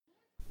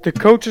The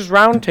Coaches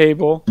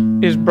Roundtable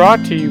is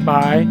brought to you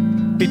by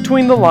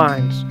Between the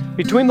Lines.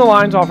 Between the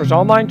Lines offers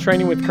online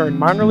training with current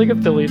minor league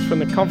affiliates from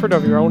the comfort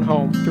of your own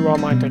home through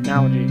online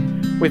technology.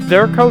 With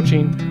their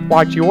coaching,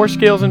 watch your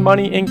skills and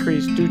money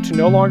increase due to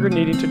no longer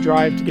needing to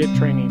drive to get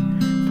training.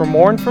 For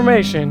more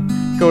information,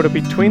 go to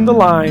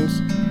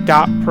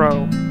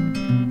betweenthelines.pro.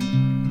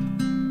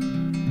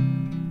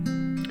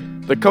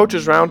 The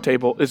Coaches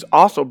Roundtable is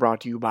also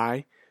brought to you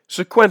by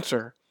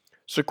Sequencer.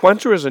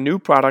 Sequencer is a new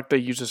product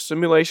that uses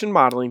simulation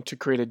modeling to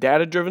create a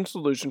data-driven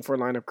solution for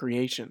lineup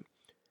creation.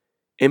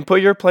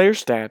 Input your player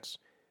stats,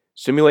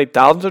 simulate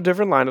thousands of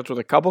different lineups with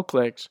a couple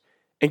clicks,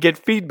 and get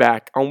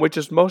feedback on which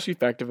is most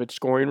effective at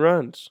scoring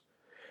runs.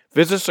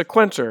 Visit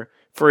Sequencer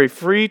for a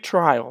free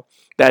trial.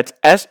 That's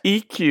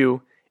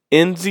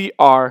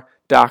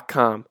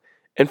sequenzr.com.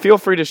 And feel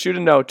free to shoot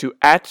a note to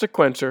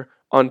 @Sequencer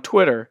on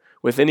Twitter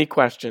with any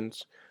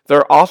questions.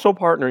 They're also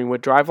partnering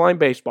with Driveline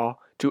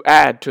Baseball to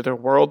add to their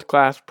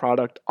world-class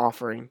product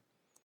offering.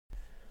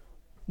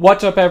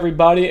 What's up,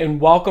 everybody, and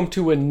welcome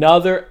to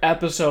another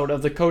episode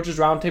of the Coaches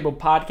Roundtable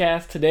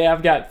podcast. Today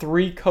I've got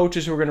three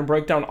coaches who are going to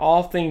break down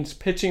all things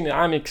pitching, and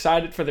I'm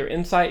excited for their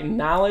insight and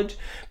knowledge.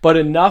 But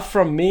enough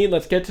from me.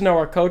 Let's get to know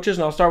our coaches,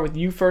 and I'll start with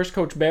you first,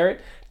 Coach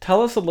Barrett.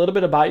 Tell us a little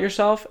bit about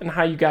yourself and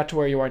how you got to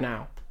where you are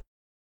now.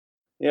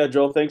 Yeah,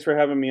 Joel, thanks for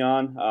having me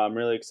on. I'm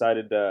really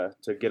excited to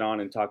get on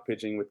and talk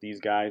pitching with these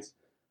guys.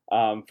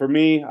 For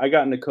me, I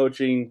got into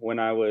coaching when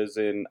I was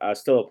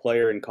still a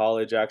player in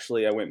college.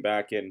 Actually, I went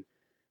back and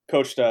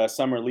coached a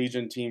summer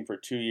Legion team for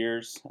 2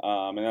 years,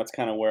 and that's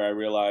kind of where I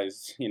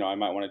realized, I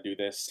might want to do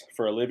this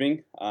for a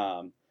living.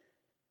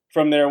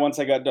 From there, once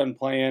I got done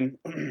playing,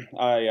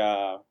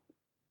 I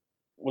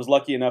was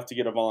lucky enough to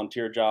get a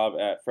volunteer job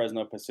at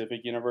Fresno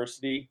Pacific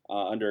University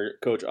under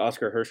Coach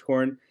Oscar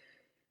Hirschhorn,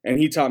 and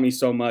he taught me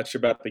so much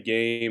about the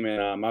game,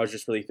 and I was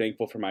just really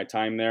thankful for my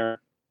time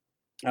there.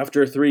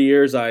 After 3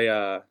 years,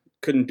 I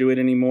couldn't do it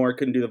anymore,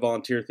 couldn't do the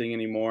volunteer thing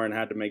anymore, and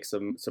had to make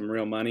some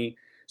real money.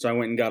 So I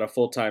went and got a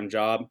full-time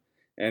job.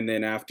 And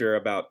then after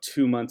about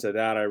 2 months of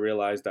that, I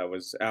realized I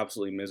was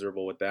absolutely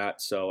miserable with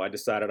that. So I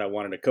decided I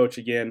wanted to coach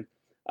again,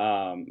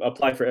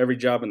 applied for every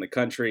job in the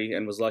country,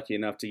 and was lucky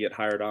enough to get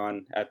hired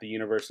on at the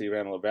University of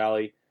Antelope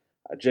Valley.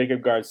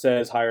 Jacob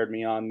Garces hired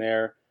me on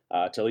there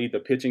to lead the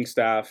pitching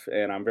staff,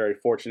 and I'm very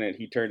fortunate.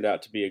 He turned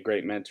out to be a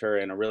great mentor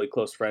and a really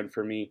close friend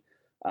for me.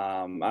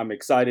 I'm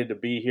excited to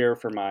be here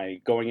for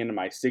going into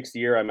my 6th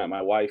year. I met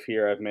my wife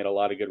here. I've made a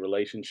lot of good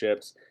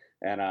relationships,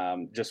 and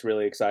I'm just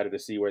really excited to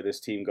see where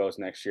this team goes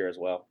next year as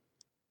well.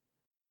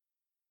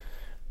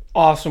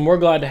 Awesome. We're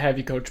glad to have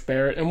you, Coach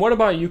Barrett. And what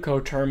about you,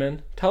 Coach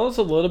Herman? Tell us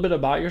a little bit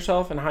about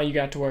yourself and how you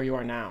got to where you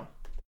are now.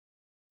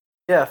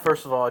 Yeah,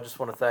 first of all, I just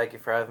want to thank you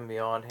for having me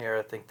on here.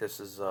 I think this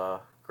is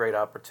a great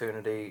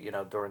opportunity,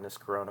 during this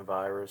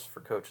coronavirus for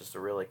coaches to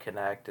really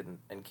connect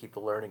and keep the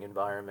learning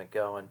environment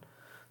going.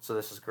 So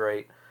this is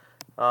great.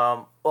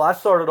 Well, I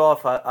started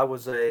off, I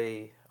was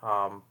a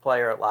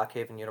player at Lock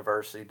Haven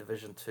University,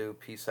 Division II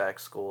PSAC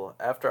school.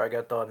 After I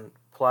got done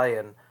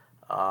playing,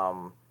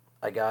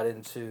 I got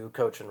into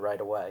coaching right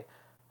away.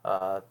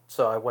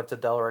 So I went to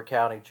Delaware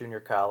County Junior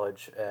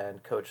College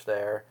and coached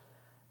there.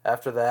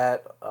 After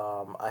that,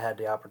 I had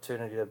the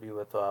opportunity to be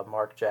with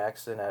Mark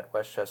Jackson at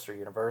Westchester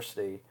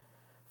University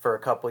for a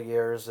couple of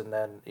years, and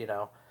then,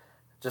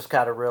 just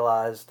kind of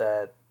realized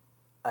that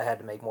I had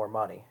to make more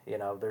money.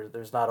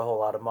 There's not a whole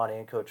lot of money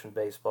in coaching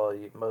baseball.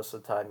 Most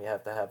of the time you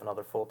have to have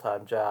another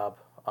full-time job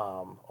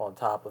on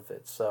top of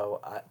it.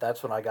 So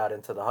that's when I got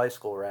into the high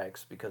school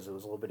ranks, because it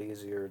was a little bit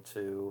easier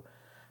to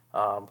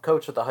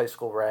coach at the high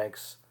school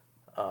ranks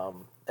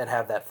and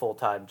have that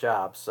full-time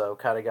job. So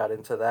kind of got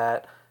into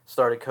that,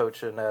 started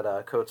coaching at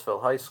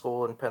Coatesville High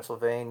School in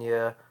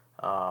Pennsylvania.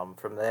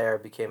 From there,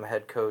 became a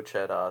head coach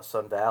at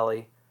Sun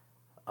Valley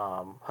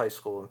High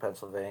School in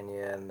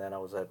Pennsylvania, and then I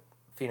was at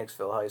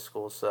Phoenixville High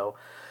School. So,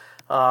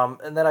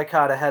 and then I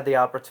kind of had the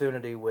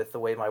opportunity with the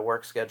way my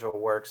work schedule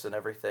works and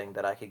everything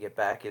that I could get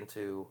back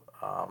into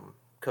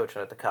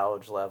coaching at the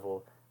college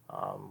level,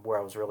 where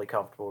I was really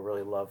comfortable,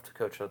 really loved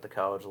coaching at the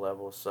college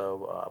level.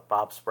 So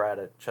Bob Spratt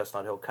at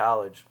Chestnut Hill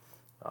College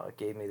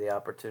gave me the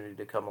opportunity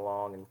to come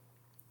along and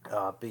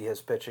be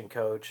his pitching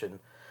coach, and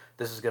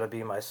this is going to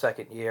be my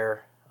 2nd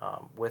year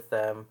with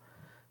them.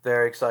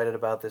 Very excited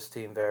about this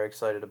team, very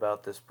excited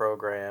about this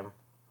program.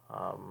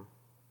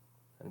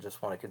 And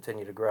just want to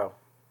continue to grow.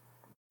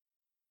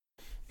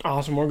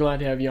 Awesome. We're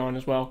glad to have you on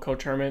as well,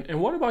 Coach Herman. And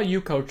what about you,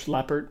 Coach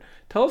Leppert?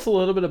 Tell us a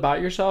little bit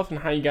about yourself and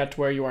how you got to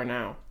where you are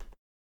now.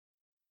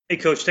 Hey,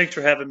 Coach. Thanks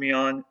for having me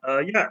on.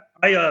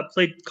 I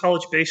played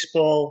college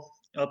baseball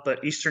up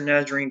at Eastern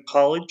Nazarene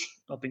College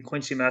up in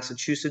Quincy,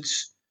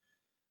 Massachusetts.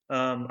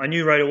 I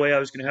knew right away I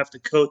was going to have to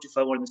coach if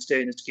I wanted to stay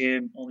in this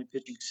game, only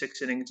pitching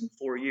 6 innings in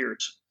 4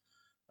 years.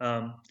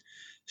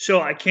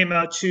 So I came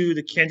out to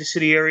the Kansas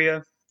City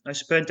area. I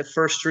spent the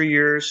first 3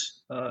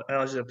 years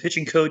as a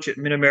pitching coach at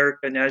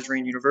Mid-America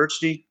Nazarene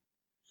University.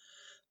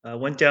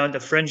 Went down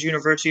to Friends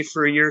University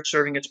for a year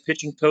serving as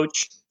pitching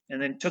coach,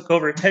 and then took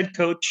over as head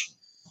coach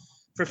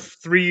for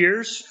 3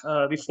 years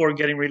before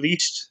getting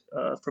released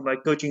from my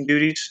coaching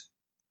duties.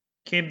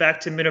 Came back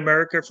to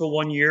Mid-America for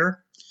 1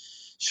 year,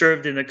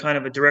 served in a kind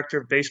of a director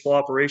of baseball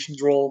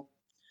operations role,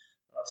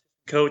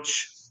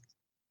 coach,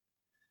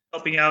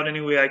 helping out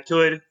any way I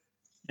could,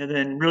 and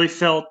then really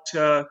felt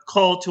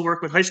called to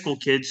work with high school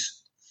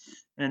kids.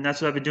 And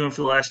that's what I've been doing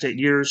for the last 8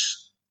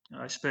 years.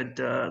 I spent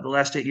the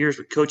last 8 years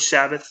with Coach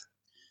Sabbath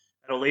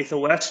at Olathe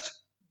West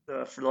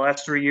for the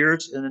last 3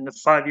 years. And then the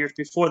 5 years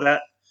before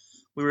that,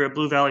 we were at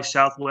Blue Valley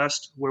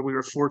Southwest, where we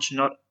were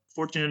fortunate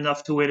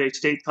enough to win a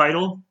state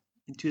title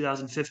in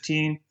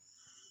 2015.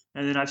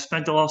 And then I've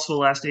spent also the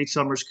last 8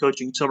 summers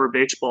coaching summer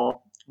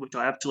baseball, which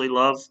I absolutely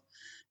love.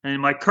 And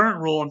in my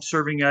current role, I'm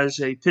serving as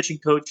a pitching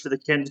coach for the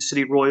Kansas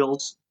City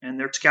Royals and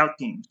their scout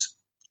teams,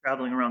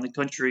 traveling around the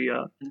country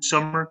in the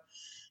summer.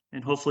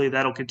 And hopefully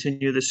that'll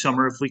continue this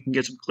summer if we can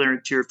get some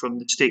clearance here from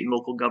the state and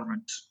local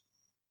governments.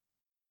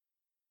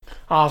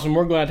 Awesome.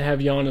 We're glad to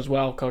have you on as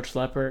well, Coach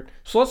Leppert.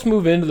 So let's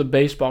move into the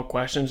baseball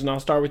questions, and I'll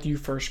start with you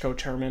first,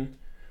 Coach Herman.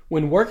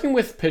 When working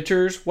with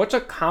pitchers, what's a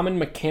common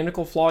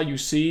mechanical flaw you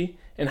see,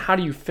 and how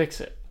do you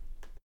fix it?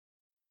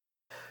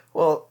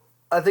 Well,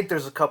 I think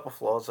there's a couple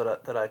flaws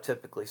that I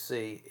typically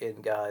see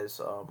in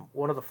guys.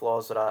 One of the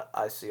flaws that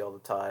I see all the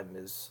time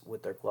is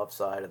with their glove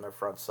side and their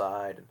front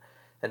side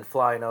and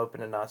flying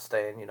open and not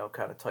staying,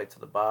 kind of tight to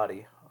the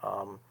body.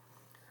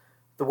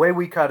 The way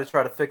we kind of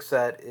try to fix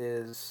that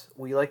is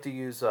we like to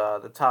use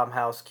the Tom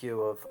House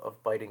cue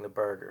of biting the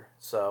burger.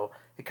 So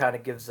it kind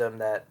of gives them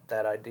that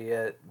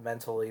idea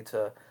mentally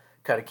to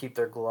kind of keep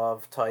their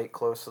glove tight,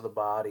 close to the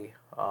body.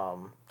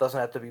 Doesn't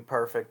have to be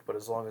perfect, but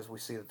as long as we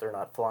see that they're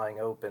not flying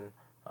open,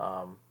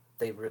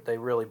 they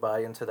really buy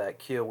into that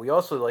cue. We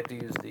also like to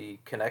use the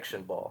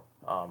connection ball.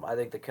 I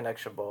think the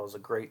connection ball is a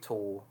great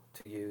tool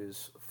to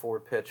use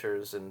for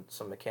pitchers and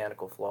some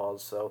mechanical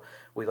flaws. So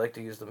we like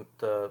to use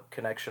the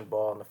connection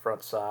ball on the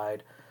front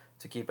side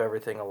to keep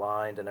everything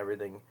aligned and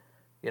everything,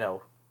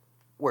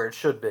 where it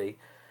should be.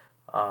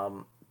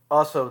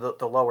 Also,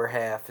 the lower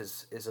half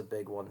is a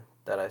big one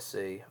that I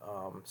see,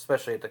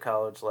 especially at the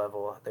college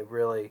level. They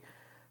really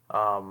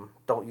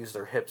don't use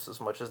their hips as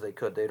much as they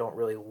could. They don't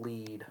really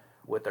lead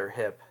with their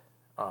hip.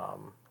 A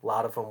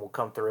lot of them will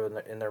come through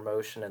in their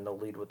motion and they'll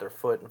lead with their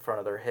foot in front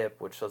of their hip,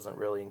 which doesn't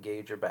really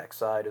engage your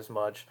backside as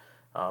much,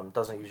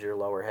 doesn't use your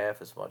lower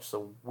half as much.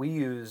 So we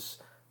use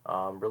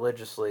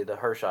religiously the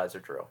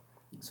Hershiser drill.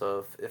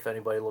 So if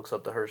anybody looks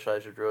up the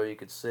Hershiser drill, you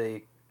could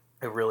see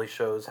it really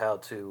shows how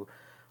to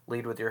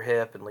lead with your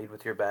hip and lead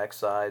with your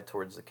backside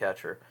towards the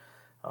catcher.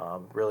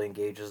 Really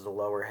engages the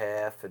lower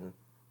half, and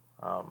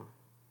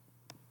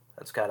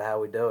that's kind of how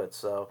we do it.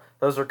 So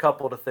those are a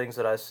couple of the things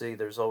that I see.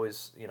 There's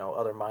always,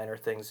 other minor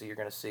things that you're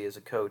going to see as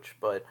a coach,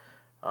 but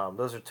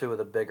those are two of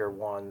the bigger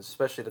ones,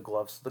 especially the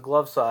gloves. The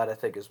glove side, I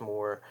think, is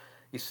more,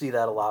 you see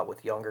that a lot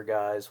with younger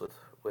guys, with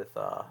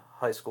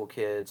high school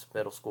kids,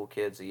 middle school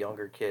kids, the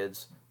younger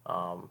kids.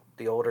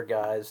 The older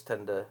guys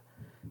tend to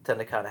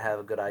kind of have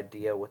a good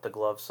idea with the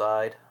glove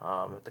side.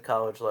 At the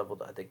college level,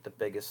 I think the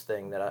biggest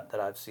thing that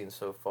I've seen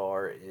so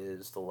far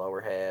is the lower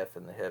half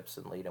and the hips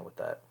and leading with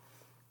that.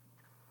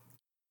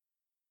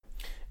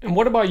 And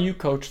what about you,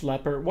 Coach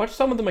Leppert? What's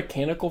some of the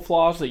mechanical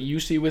flaws that you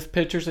see with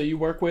pitchers that you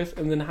work with,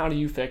 and then how do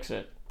you fix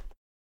it?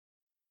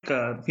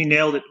 He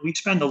nailed it. We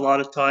spend a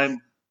lot of time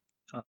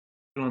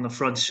on the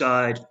front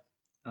side.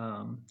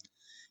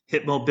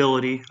 Hip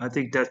mobility. I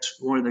think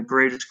that's one of the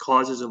greatest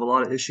causes of a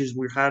lot of issues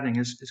we're having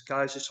is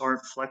guys just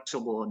aren't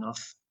flexible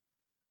enough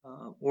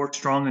or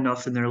strong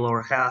enough in their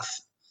lower half.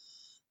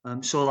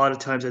 So a lot of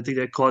times I think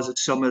that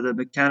causes some of the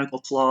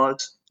mechanical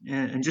flaws.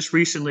 And just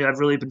recently I've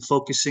really been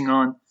focusing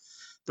on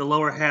the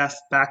lower half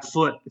back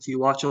foot. If you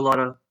watch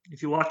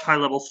high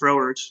level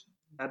throwers,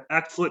 that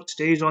back foot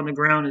stays on the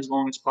ground as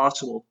long as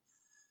possible.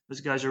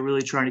 Those guys are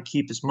really trying to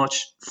keep as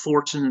much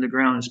force into the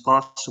ground as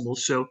possible.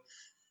 So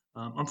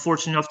I'm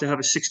fortunate enough to have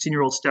a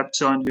 16-year-old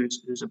stepson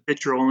who's a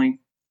pitcher only.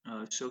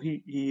 So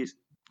he is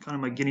kind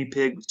of my guinea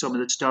pig with some of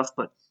that stuff.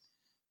 But,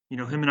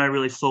 him and I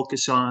really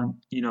focus on,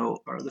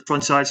 the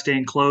front side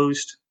staying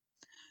closed.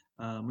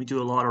 We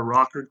do a lot of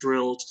rocker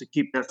drills to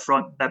keep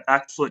that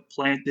back foot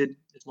planted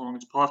as long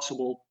as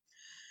possible.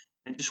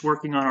 And just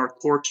working on our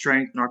core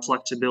strength and our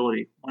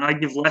flexibility. When I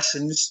give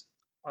lessons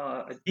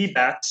at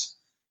D-backs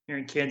here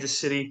in Kansas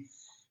City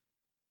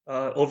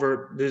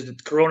over the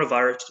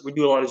coronavirus, we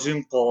do a lot of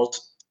Zoom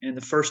calls. And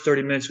the first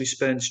 30 minutes we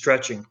spend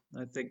stretching.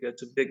 I think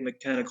that's a big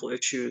mechanical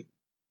issue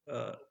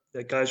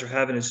that guys are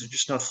having is they're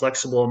just not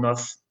flexible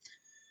enough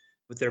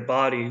with their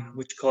body,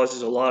 which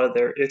causes a lot of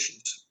their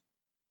issues.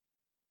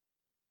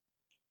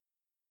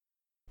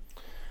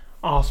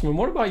 Awesome. And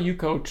what about you,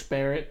 Coach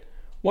Barrett?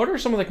 What are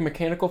some of the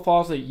mechanical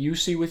flaws that you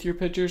see with your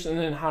pitchers, and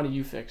then how do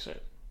you fix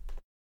it?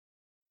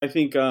 I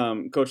think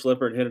Coach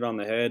Lippert hit it on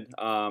the head.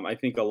 I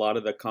think a lot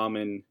of the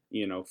common,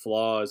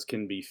 flaws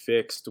can be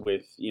fixed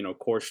with,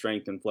 core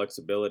strength and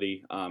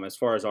flexibility. As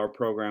far as our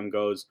program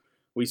goes,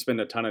 we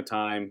spend a ton of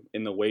time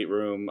in the weight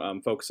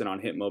room focusing on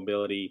hip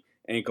mobility,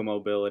 ankle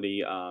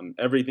mobility,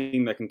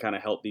 everything that can kind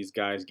of help these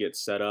guys get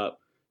set up,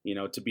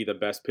 to be the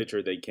best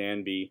pitcher they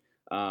can be.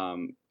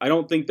 I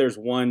don't think there's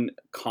one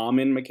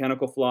common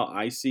mechanical flaw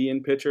I see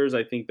in pitchers.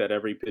 I think that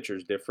every pitcher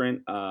is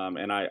different,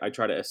 and I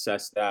try to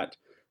assess that,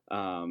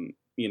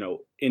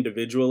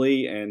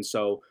 individually. And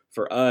so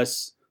for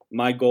us,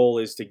 my goal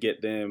is to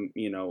get them,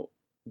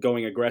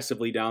 going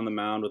aggressively down the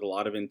mound with a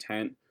lot of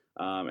intent.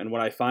 And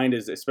what I find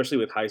is, especially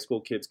with high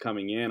school kids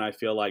coming in, I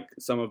feel like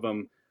some of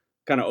them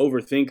kind of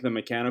overthink the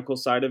mechanical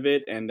side of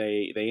it, and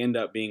they end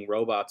up being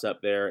robots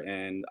up there.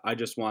 And I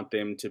just want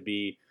them to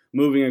be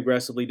moving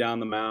aggressively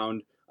down the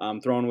mound,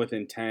 throwing with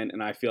intent,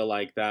 and I feel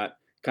like that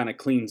kind of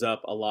cleans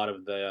up a lot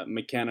of the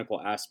mechanical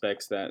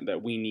aspects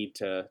that we need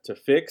to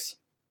fix.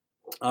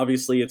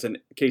 Obviously, it's a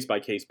case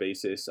by case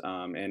basis,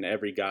 and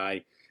every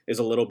guy is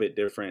a little bit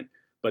different.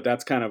 But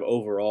that's kind of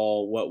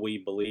overall what we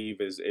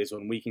believe is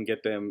when we can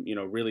get them,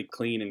 really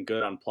clean and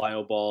good on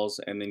plyo balls,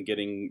 and then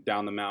getting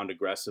down the mound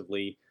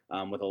aggressively,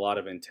 with a lot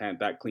of intent.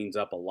 That cleans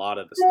up a lot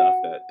of the stuff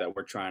that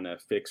we're trying to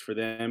fix for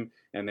them.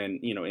 And then,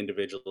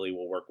 individually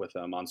we'll work with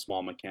them on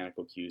small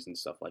mechanical cues and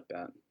stuff like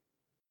that.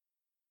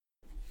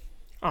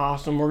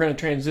 Awesome. We're going to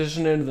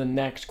transition into the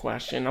next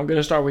question. I'm going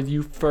to start with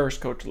you first,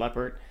 Coach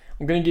Leppert.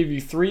 I'm going to give you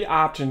 3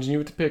 options, and you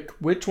have to pick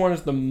which one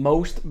is the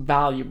most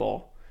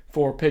valuable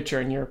for a pitcher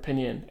in your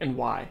opinion and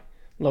why.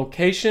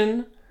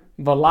 Location,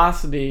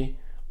 velocity,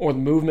 or the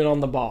movement on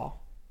the ball.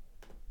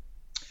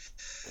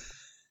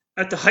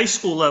 At the high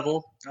school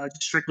level,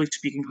 strictly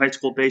speaking, high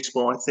school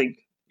baseball, I think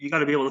you got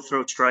to be able to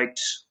throw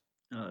strikes.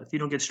 If you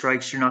don't get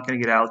strikes, you're not going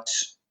to get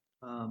outs.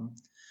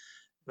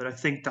 But I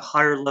think the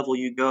higher level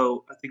you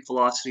go, I think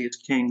velocity is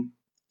king.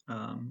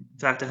 In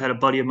fact, I had a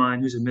buddy of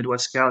mine who's a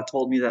Midwest scout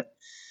told me that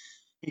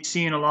he's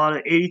seeing a lot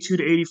of 82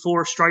 to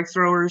 84 strike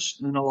throwers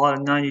and a lot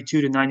of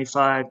 92 to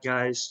 95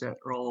 guys that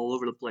are all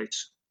over the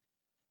place.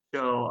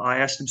 So I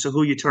asked him, so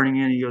who are you turning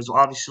in? He goes, well,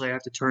 obviously I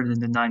have to turn in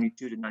the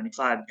 92 to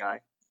 95 guy.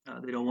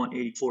 They don't want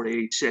 84 to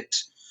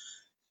 86.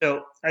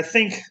 So I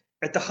think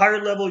at the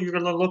higher level, you're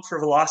going to look for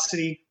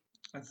velocity.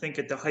 I think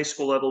at the high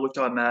school level, which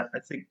I'm at, I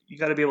think you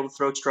got to be able to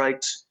throw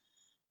strikes.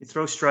 You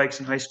throw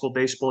strikes in high school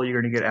baseball, you're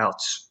going to get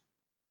outs.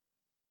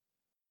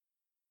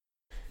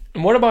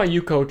 And what about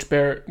you, Coach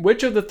Barrett?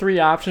 Which of the 3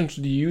 options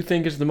do you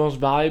think is the most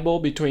valuable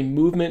between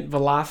movement,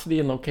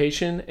 velocity, and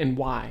location, and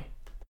why?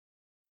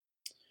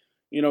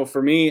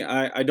 For me,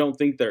 I don't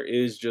think there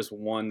is just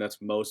one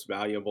that's most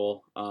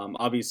valuable.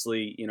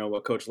 Obviously,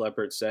 what Coach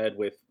Leppert said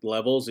with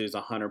levels is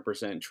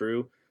 100%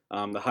 true.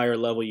 The higher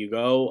level you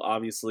go,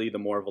 obviously, the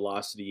more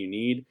velocity you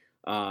need.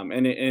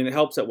 And it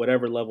helps at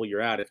whatever level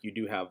you're at if you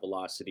do have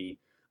velocity.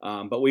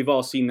 But we've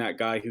all seen that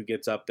guy who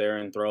gets up there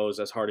and throws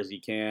as hard as he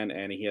can,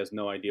 and he has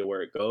no idea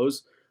where it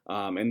goes.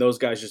 And those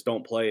guys just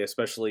don't play,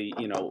 especially,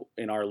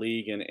 in our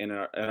league and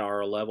at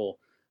our level.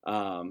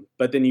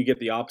 But then you get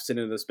the opposite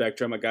end of the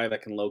spectrum, a guy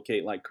that can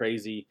locate like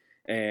crazy,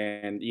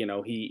 and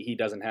he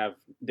doesn't have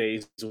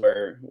days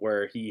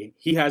where he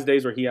has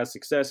days where he has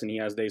success, and he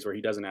has days where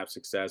he doesn't have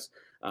success.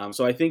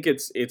 So I think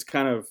it's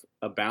kind of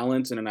a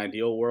balance. In an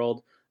ideal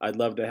world, I'd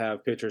love to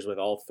have pitchers with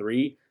all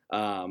 3,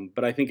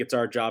 but I think it's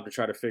our job to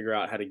try to figure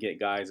out how to get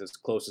guys as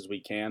close as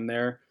we can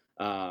there.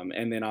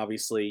 And then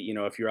obviously,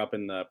 if you're up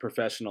in the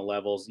professional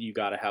levels, you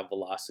got to have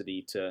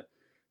velocity to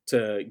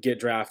get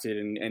drafted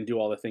and do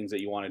all the things that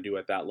you want to do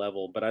at that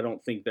level. But I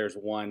don't think there's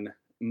one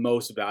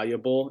most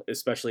valuable,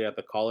 especially at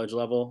the college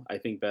level. I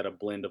think that a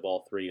blend of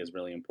all 3 is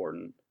really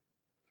important.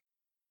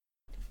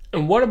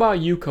 And what about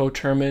you,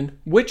 Coach Herman?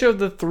 Which of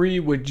the 3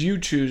 would you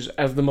choose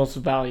as the most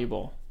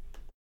valuable?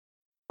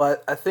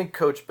 But I think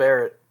Coach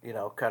Barrett,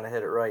 kind of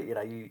hit it right.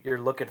 You're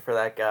looking for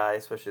that guy,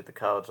 especially at the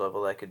college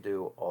level, that could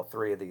do all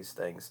 3 of these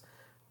things.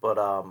 But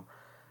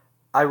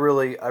I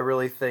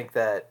really think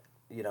that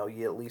you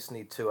at least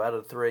need 2 out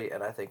of 3,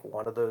 and I think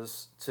one of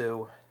those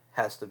 2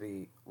 has to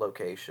be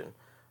location.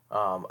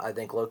 I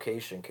think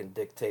location can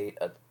dictate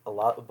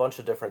a bunch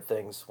of different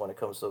things when it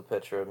comes to a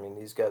pitcher. I mean,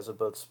 these guys have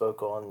both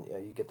spoke on.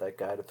 You get that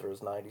guy that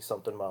throws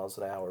 90-something miles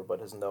an hour, but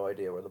has no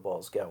idea where the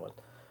ball's going.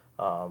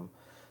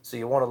 So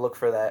you want to look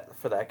for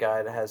that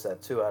guy that has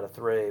that 2 out of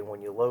 3. And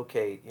when you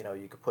locate,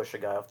 you could push a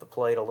guy off the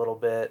plate a little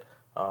bit,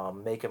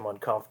 make him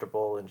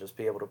uncomfortable, and just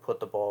be able to put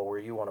the ball where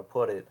you want to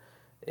put it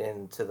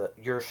into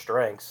your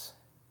strengths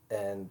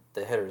and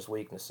the hitter's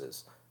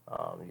weaknesses.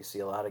 You see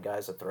a lot of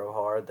guys that throw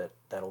hard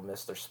that'll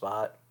miss their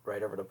spot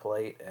right over the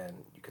plate, and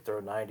you could throw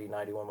 90,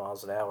 91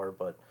 miles an hour,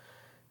 but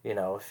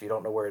if you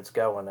don't know where it's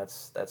going,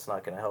 that's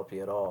not going to help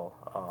you at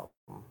all.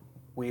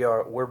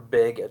 We're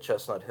big at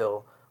Chestnut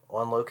Hill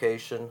on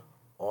location,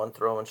 on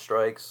throwing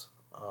strikes,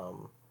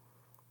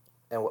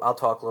 and I'll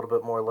talk a little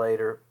bit more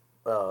later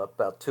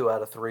about 2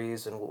 out of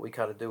 3s and what we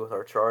kind of do with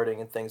our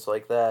charting and things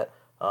like that.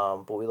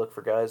 But we look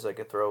for guys that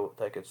could throw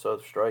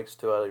strikes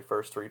 2 out of your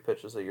first 3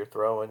 pitches that you're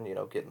throwing,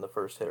 getting the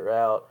first hitter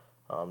out,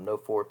 no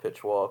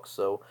 4-pitch walks.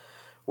 So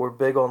we're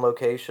big on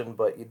location,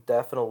 but you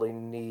definitely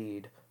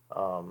need,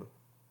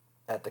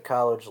 at the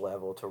college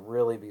level, to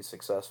really be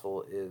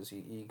successful is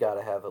you got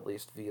to have at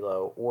least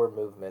velo or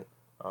movement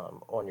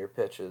on your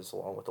pitches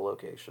along with the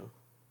location.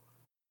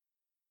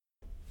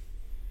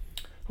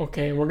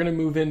 Okay, we're going to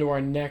move into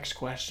our next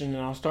question,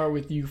 and I'll start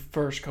with you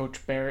first,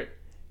 Coach Barrett.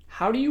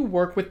 How do you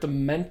work with the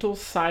mental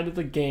side of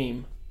the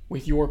game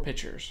with your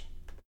pitchers?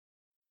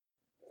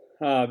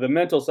 The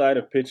mental side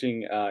of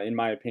pitching, in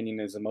my opinion,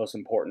 is the most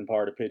important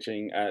part of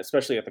pitching,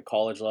 especially at the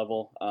college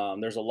level.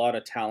 There's a lot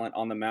of talent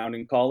on the mound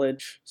in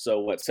college. So,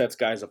 what sets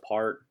guys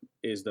apart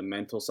is the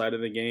mental side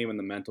of the game and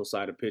the mental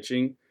side of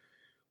pitching.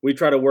 We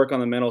try to work on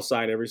the mental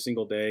side every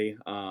single day.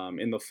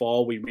 In the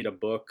fall, we read a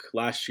book.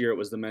 Last year, it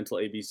was the mental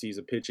ABCs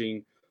of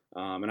pitching.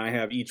 And I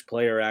have each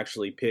player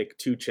actually pick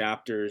 2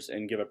 chapters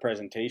and give a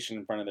presentation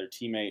in front of their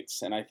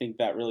teammates. And I think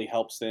that really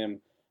helps them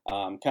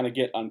kind of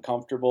get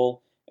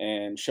uncomfortable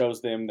and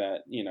shows them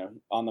that,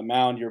 on the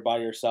mound, you're by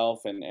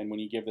yourself. And when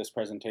you give this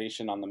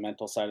presentation on the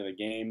mental side of the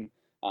game,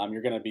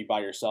 you're going to be by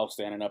yourself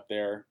standing up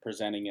there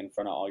presenting in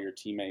front of all your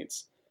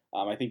teammates.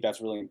 I think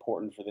that's really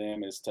important for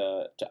them is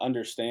to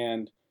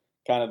understand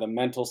kind of the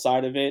mental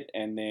side of it,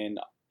 and then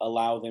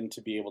allow them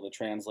to be able to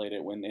translate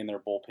it when in their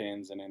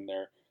bullpens and in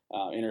their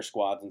inner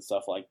squads and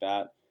stuff like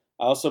that.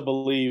 I also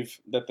believe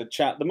that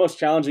the most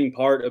challenging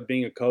part of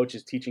being a coach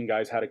is teaching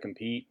guys how to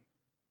compete.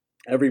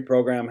 Every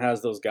program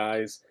has those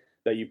guys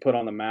that you put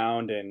on the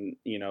mound, and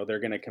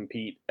they're going to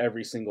compete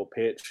every single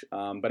pitch.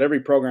 But every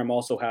program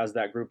also has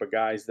that group of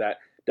guys that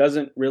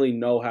doesn't really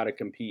know how to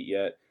compete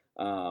yet.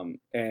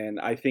 And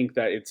I think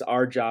that it's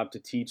our job to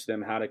teach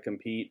them how to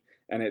compete.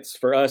 And it's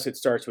for us, it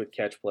starts with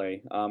catch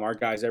play. Our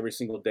guys every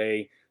single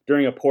day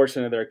during a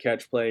portion of their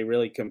catch play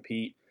really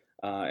compete,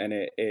 and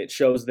it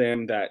shows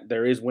them that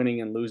there is winning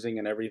and losing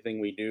in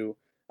everything we do.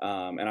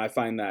 And I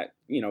find that,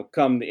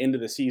 come the end of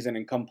the season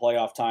and come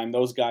playoff time,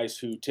 those guys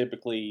who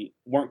typically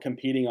weren't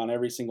competing on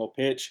every single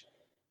pitch,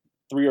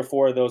 3 or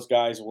 4 of those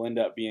guys will end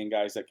up being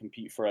guys that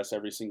compete for us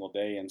every single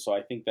day. And so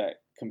I think that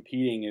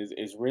competing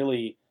is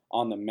really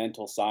on the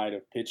mental side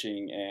of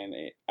pitching. And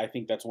I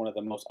think that's one of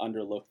the most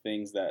underlooked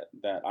things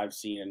that I've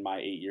seen in my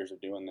 8 years of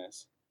doing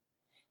this.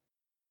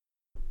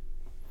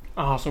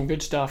 Awesome.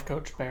 Good stuff,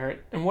 Coach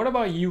Barrett. And what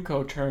about you,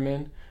 Coach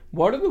Herman?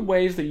 What are the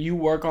ways that you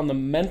work on the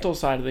mental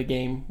side of the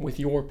game with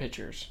your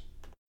pitchers?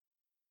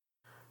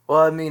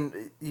 Well, I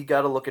mean, you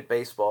got to look at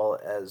baseball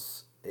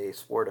as a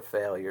sport of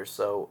failure.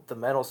 So the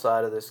mental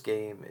side of this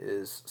game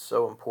is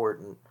so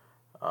important.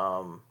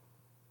 Um,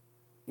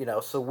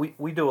 so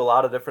we do a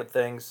lot of different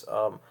things.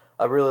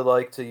 I really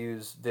like to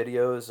use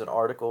videos and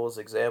articles,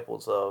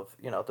 examples of,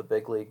 the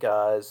big league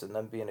guys and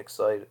them being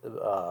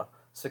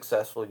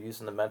successful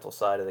using the mental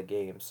side of the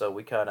game. So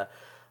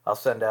I'll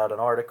send out an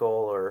article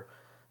or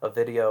a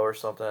video or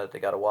something that they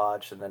got to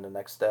watch, and then the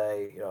next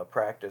day,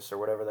 practice or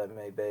whatever that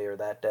may be, or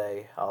that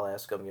day, I'll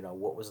ask them,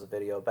 what was the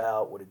video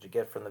about? What did you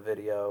get from the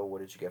video?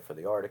 What did you get from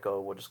the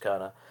article? We'll just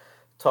kind of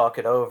talk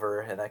it over,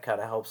 and that kind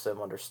of helps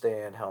them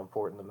understand how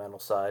important the mental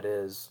side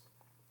is.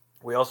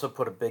 We also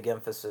put a big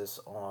emphasis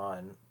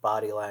on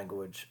body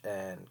language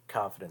and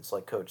confidence,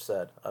 like Coach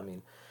said. I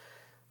mean,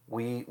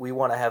 we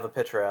want to have a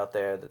pitcher out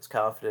there that's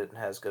confident and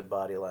has good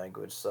body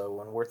language. So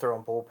when we're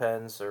throwing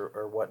bullpens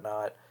or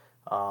whatnot,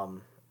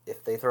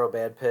 if they throw a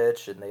bad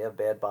pitch and they have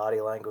bad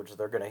body language,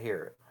 they're going to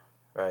hear it,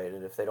 right?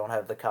 And if they don't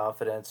have the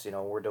confidence,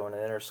 we're doing an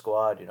inner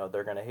squad,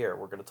 they're going to hear it.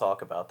 We're going to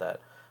talk about that.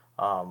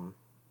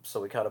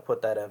 So we kind of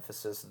put that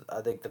emphasis.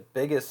 I think the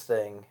biggest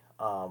thing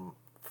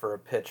for a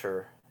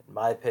pitcher, in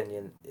my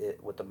opinion,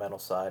 with the mental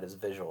side is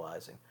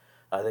visualizing.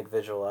 I think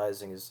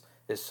visualizing is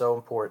so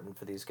important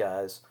for these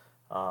guys.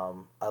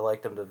 I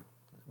like them to.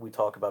 We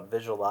talk about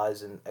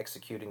visualizing,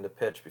 executing the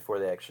pitch before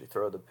they actually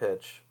throw the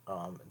pitch,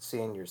 and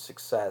seeing your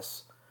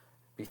success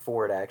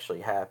before it actually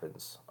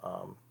happens,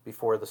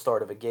 before the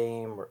start of a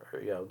game, or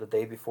the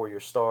day before your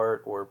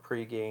start or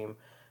pregame.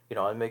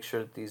 I make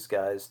sure that these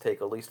guys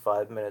take at least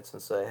 5 minutes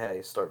and say,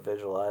 "Hey, start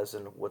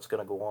visualizing what's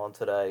going to go on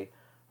today,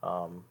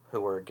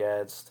 who we're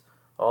against,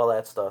 all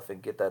that stuff,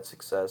 and get that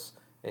success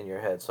in your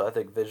head." So I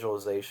think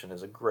visualization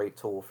is a great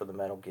tool for the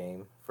mental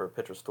game for a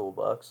pitcher's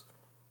toolbox.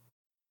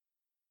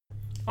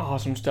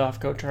 Awesome stuff,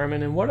 Coach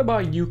Herman. And what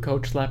about you,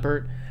 Coach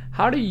Leppert?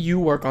 How do you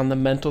work on the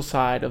mental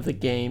side of the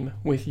game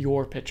with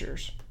your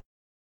pitchers?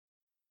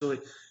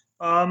 Absolutely.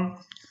 Let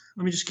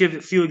me just give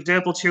a few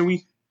examples here.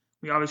 We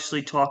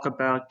obviously talk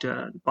about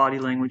body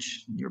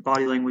language. Your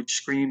body language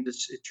screams.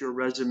 It's your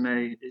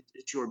resume.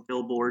 It's your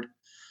billboard.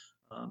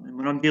 And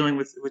when I'm dealing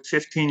with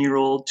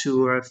 15-year-olds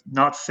who have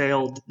not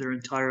failed their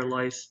entire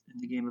life in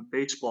the game of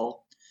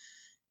baseball,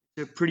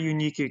 it's a pretty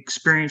unique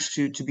experience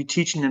to be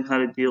teaching them how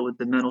to deal with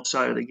the mental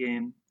side of the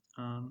game.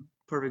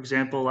 For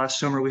example, last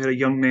summer we had a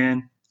young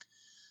man,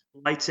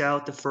 lights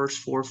out the first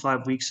 4 or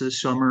 5 weeks of the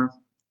summer,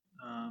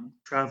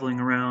 traveling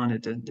around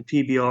at the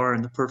PBR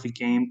and the Perfect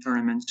Game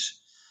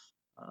tournaments.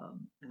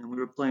 And then we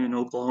were playing in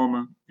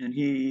Oklahoma, and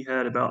he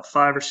had about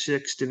 5 or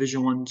 6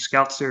 Division I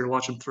scouts there to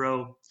watch him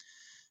throw,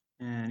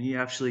 and he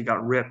actually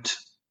got ripped.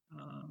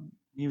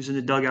 He was in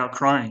the dugout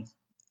crying.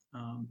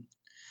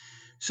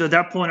 So at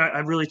that point, I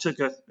really took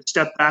a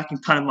step back in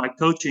kind of my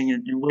coaching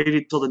and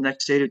waited till the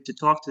next day to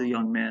talk to the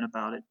young man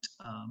about it.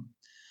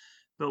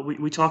 But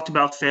we talked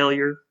about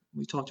failure.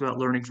 We talked about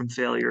learning from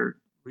failure.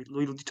 We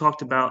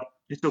talked about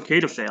it's okay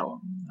to fail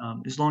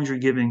as long as you're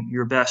giving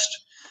your best.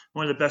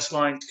 One of the best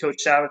lines Coach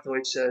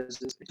Savatoy says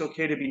is, "It's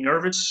okay to be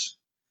nervous.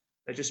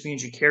 That just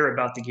means you care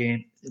about the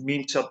game. It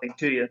means something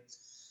to you.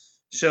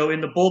 So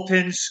in the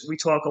bullpens, we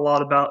talk a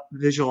lot about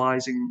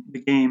visualizing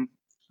the game.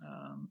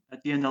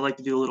 At the end, I like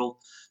to do a little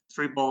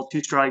 3-ball,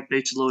 2-strike,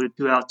 bases loaded,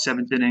 2 out,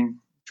 7th inning,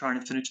 trying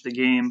to finish the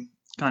game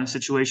kind of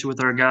situation with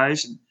our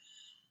guys. And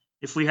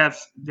if we have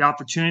the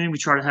opportunity, we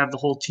try to have the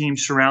whole team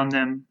surround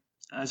them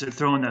as they're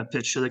throwing that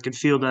pitch so they can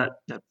feel that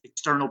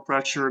external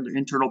pressure, the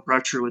internal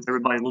pressure with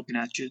everybody looking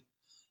at you.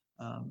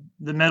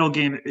 The mental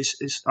game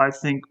is, I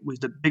think, was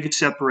the biggest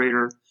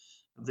separator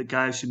of the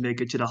guys who make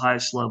it to the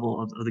highest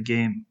level of the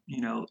game.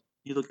 You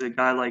look at a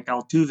guy like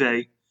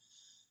Altuve,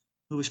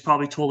 who was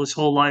probably told his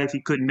whole life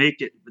he couldn't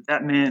make it, but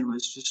that man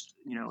was just,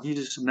 he's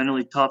just a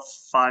mentally tough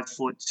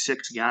 5'6"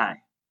 guy.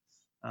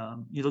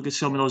 You look at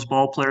some of those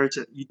ball players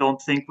that you don't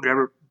think would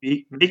ever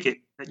make it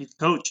that you've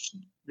coached.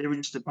 They were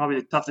just probably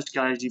the toughest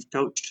guys you've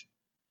coached.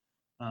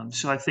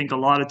 So I think a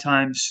lot of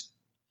times,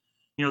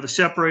 the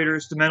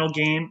separators, the mental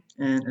game,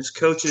 and as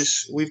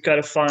coaches, we've got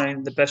to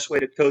find the best way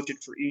to coach it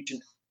for each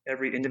and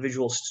every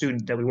individual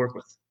student that we work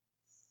with.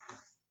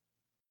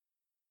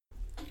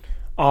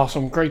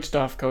 Awesome. Great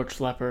stuff, Coach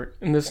Leppert.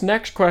 And this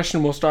next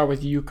question will start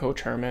with you,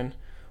 Coach Herman.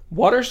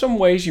 What are some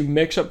ways you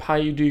mix up how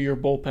you do your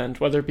bullpens,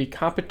 whether it be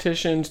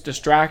competitions,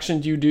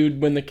 distractions you do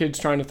when the kid's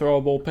trying to throw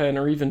a bullpen,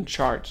 or even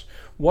charts?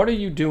 What are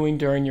you doing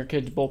during your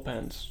kids'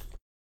 bullpens?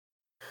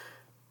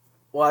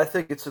 Well, I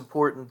think it's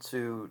important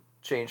to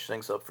change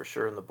things up for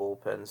sure in the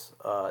bullpens.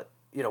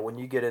 When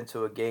you get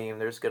into a game,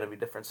 there's going to be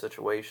different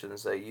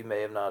situations that you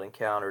may have not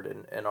encountered,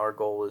 and our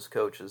goal as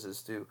coaches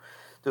is to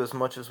do as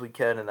much as we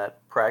can in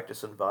that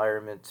practice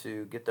environment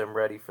to get them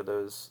ready for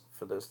those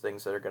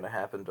things that are going to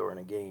happen during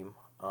a game.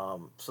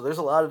 So there's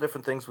a lot of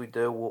different things we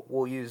do.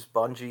 We'll use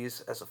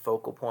bungees as a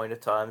focal point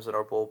at times in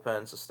our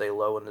bullpens to stay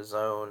low in the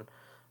zone.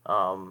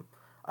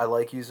 I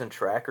like using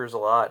trackers a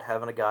lot,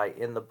 having a guy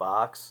in the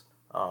box.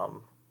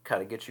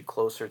 Kind of get you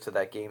closer to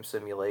that game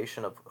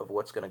simulation of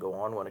what's going to go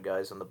on when a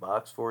guy's in the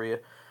box for you.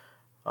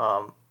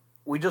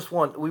 We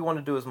want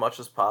to do as much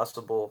as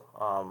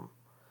possible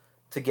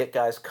to get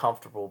guys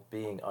comfortable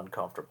being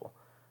uncomfortable.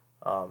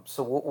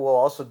 So what we'll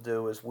also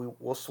do is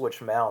we'll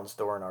switch mounds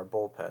during our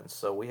bullpens.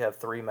 So we have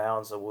 3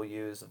 mounds that we'll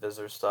use, the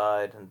visitor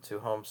side and 2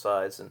 home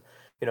sides. And,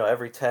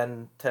 every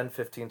 10,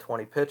 15,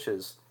 20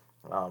 pitches,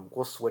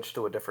 we'll switch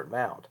to a different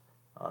mound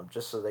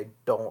just so they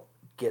don't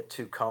get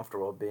too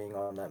comfortable being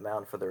on that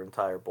mound for their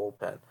entire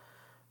bullpen.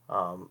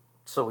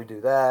 So we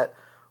do that.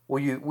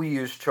 We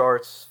use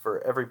charts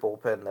for every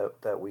bullpen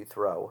that we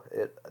throw.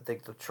 I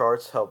think the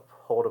charts help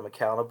hold them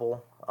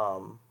accountable.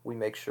 We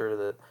make sure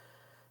that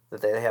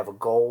they have a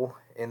goal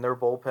in their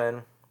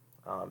bullpen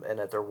and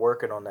that they're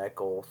working on that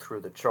goal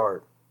through the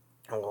chart.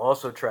 And we'll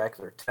also track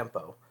their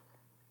tempo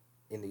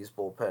in these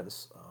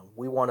bullpens.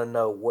 We want to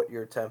know what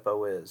your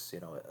tempo is.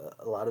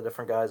 A lot of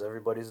different guys,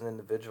 everybody's an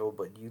individual,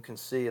 but you can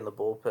see in the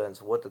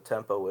bullpens what the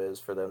tempo is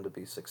for them to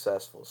be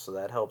successful. So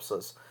that helps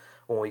us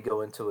when we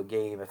go into a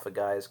game if a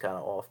guy is kind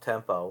of off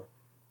tempo,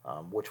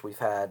 which we've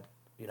had,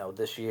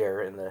 this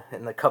year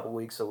in the couple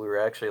weeks that we were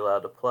actually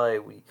allowed to play.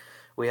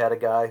 We had a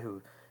guy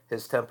who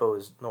his tempo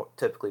is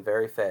typically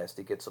very fast.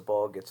 He gets a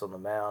ball, gets on the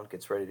mound,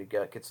 gets ready to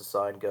go, gets a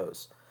sign,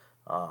 goes.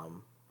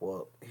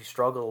 Well, he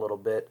struggled a little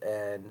bit,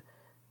 and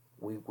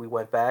we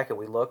went back and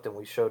we looked and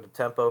we showed the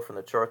tempo from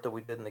the chart that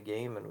we did in the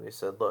game, and we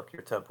said, look,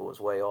 your tempo was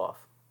way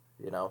off.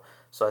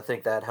 So I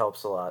think that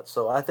helps a lot.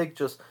 So I think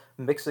just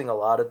mixing a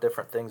lot of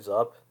different things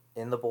up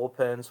in the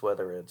bullpens,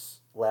 whether it's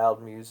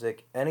loud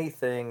music,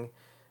 anything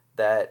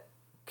that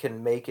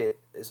can make it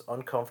as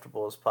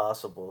uncomfortable as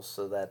possible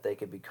so that they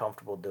can be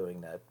comfortable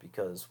doing that.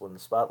 Because when the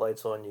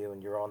spotlight's on you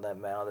and you're on that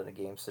mound in a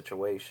game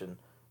situation,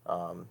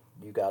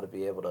 you got to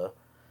be able to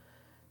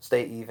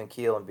stay even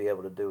keel and be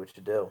able to do what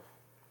you do.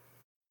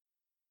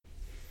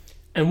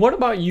 And what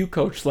about you,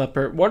 Coach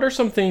Leppert? What are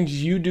some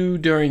things you do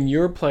during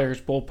your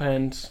players'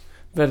 bullpens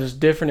that is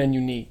different and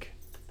unique?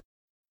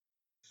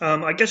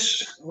 I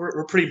guess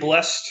we're pretty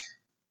blessed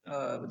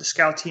with the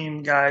scout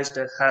team guys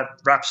that have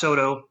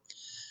Rapsodo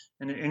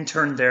and an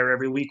intern there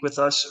every week with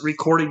us,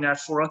 recording that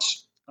for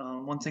us.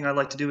 One thing I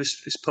like to do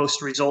is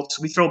post results.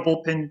 We throw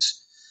bullpens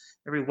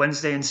every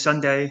Wednesday and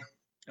Sunday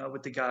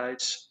with the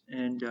guys,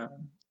 and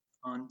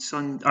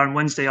on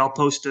Wednesday I'll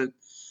post the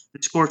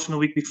scores from the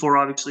week before.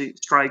 Obviously,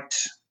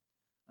 strikes,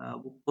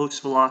 we'll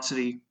post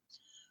velocity.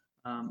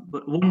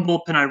 But one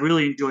bullpen I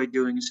really enjoy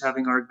doing is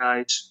having our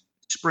guys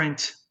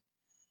sprint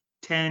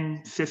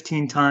 10,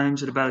 15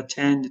 times at about a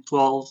 10 to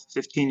 12,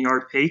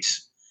 15-yard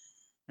pace,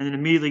 and then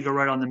immediately go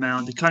right on the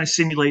mound to kind of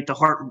simulate the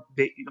heart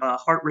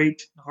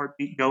rate, the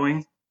heartbeat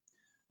going,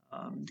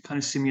 to kind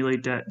of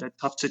simulate that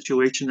tough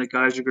situation that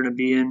guys are going to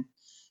be in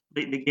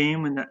late in the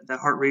game when that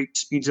heart rate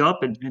speeds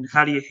up, and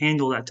how do you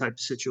handle that type of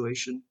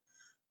situation.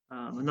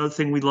 Another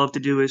thing we love to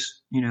do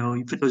is,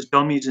 you put those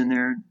dummies in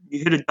there.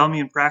 You hit a dummy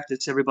in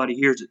practice, everybody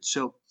hears it.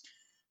 So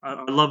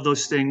I love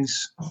those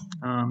things.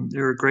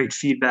 They're great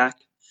feedback.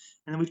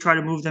 And then we try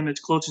to move them as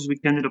close as we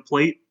can to the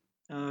plate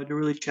to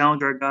really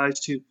challenge our guys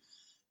to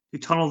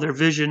tunnel their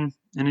vision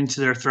and into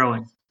their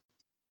throwing.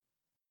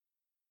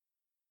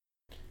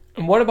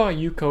 And what about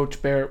you,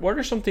 Coach Barrett? What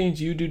are some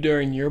things you do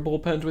during your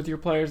bullpens with your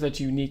players that's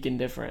unique and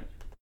different?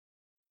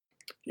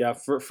 Yeah,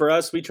 for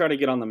us, we try to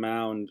get on the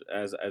mound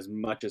as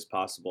much as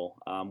possible,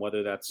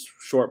 whether that's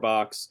short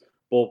box,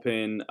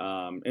 bullpen,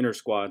 inter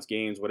squads,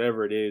 games,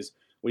 whatever it is.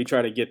 We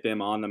try to get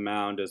them on the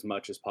mound as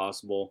much as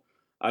possible.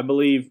 I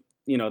believe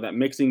that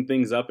mixing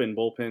things up in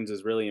bullpens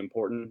is really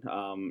important.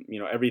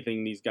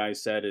 Everything these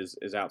guys said is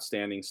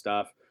outstanding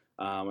stuff,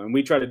 and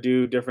we try to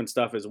do different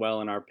stuff as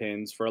well in our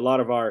pins. For a lot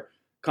of our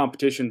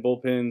competition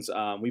bullpens,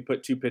 we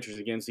put two pitchers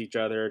against each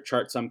other,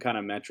 chart some kind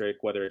of metric,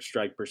 whether it's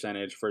strike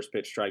percentage, first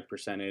pitch strike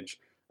percentage,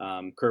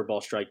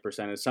 curveball strike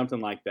percentage, something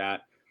like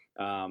that.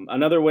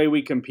 Another way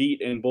we compete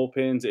in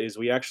bullpens is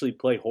we actually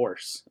play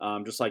horse,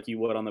 just like you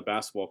would on the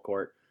basketball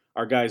court.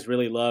 Our guys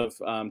really love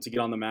to get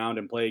on the mound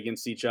and play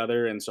against each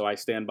other, and so I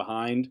stand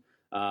behind,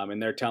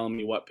 and they're telling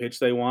me what pitch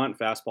they want,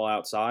 fastball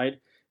outside,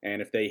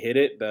 and if they hit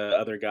it, the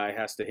other guy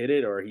has to hit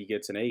it or he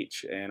gets an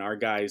H. And our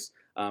guys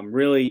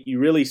you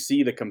really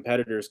see the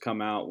competitors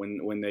come out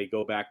when they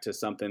go back to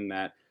something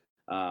that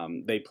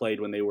they played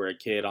when they were a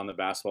kid on the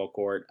basketball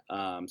court.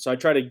 So I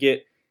try to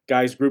get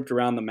guys grouped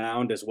around the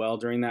mound as well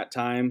during that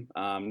time.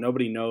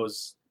 Nobody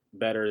knows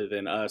better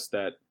than us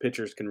that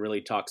pitchers can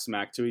really talk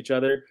smack to each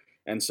other.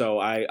 And so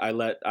I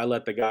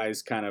let the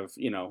guys kind of,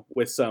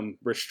 with some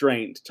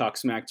restraint, talk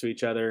smack to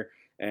each other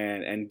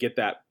and get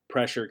that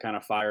pressure kind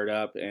of fired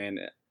up. And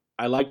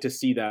I like to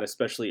see that,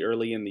 especially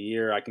early in the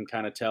year. I can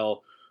kind of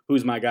tell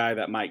who's my guy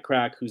that might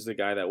crack, who's the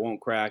guy that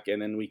won't crack,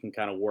 and then we can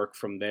kind of work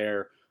from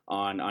there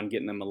on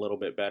getting them a little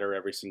bit better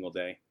every single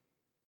day.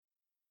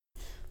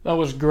 That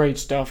was great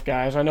stuff,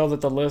 guys. I know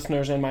that the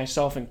listeners and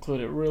myself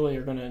included really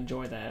are going to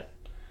enjoy that.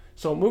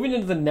 So moving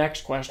into the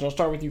next question, I'll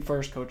start with you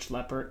first, Coach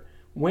Leppert.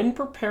 When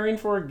preparing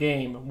for a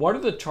game, what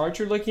are the charts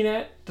you're looking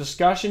at,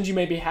 discussions you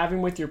may be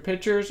having with your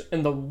pitchers,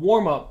 and the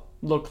warm-up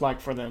look like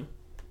for them?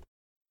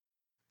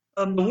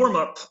 The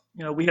warm-up,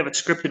 we have a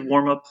scripted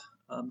warm-up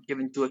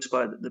given to us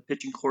by the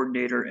pitching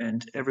coordinator,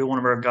 and every one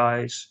of our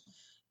guys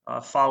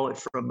follow it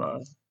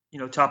from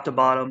top to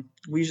bottom.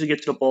 We usually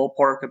get to the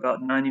ballpark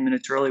about 90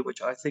 minutes early,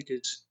 which I think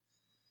is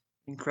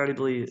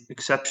incredibly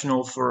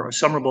exceptional for a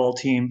summer ball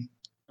team.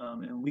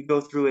 And we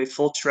go through a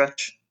full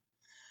stretch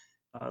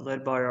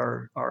led by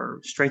our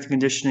strength and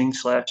conditioning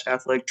 /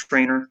 athletic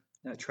trainer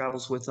that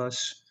travels with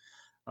us.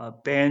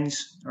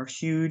 Bands are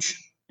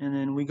huge, and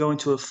then we go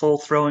into a full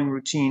throwing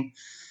routine.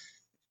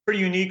 Pretty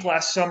unique.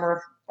 Last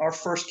summer, our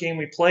first game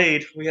we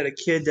played, we had a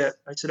kid that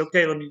I said,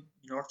 okay,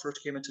 our first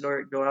game, I said, all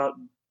right, go out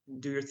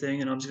and do your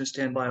thing, and I'm just going to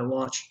stand by and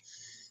watch.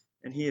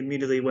 And he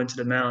immediately went to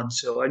the mound.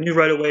 So I knew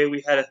right away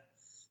we had to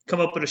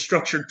come up with a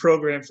structured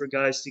program for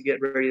guys to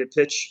get ready to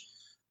pitch.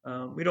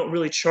 We don't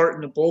really chart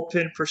in the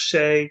bullpen per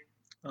se.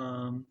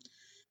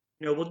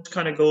 We'll just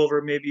kind of go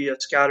over maybe a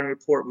scouting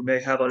report we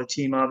may have on a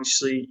team,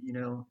 obviously,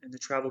 in the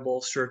travel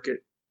ball circuit.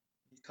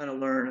 You kind of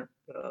learn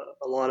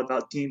a lot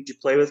about teams you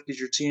play with because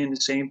you're seeing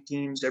the same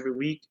teams every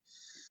week.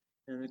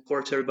 And of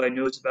course, everybody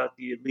knows about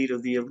the elite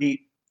of the elite.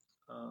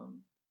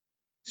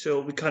 So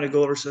we kind of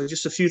go over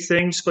just a few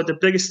things. But the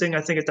biggest thing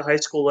I think at the high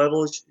school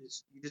level is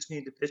you just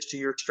need to pitch to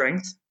your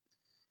strength.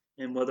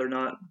 And whether or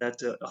not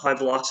that's a high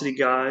velocity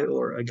guy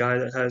or a guy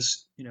that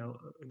has,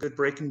 a good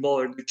breaking ball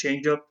or a good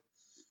changeup,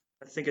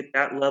 I think at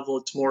that level,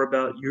 it's more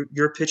about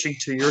you're pitching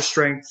to your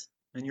strength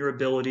and your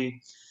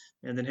ability.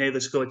 And then, hey,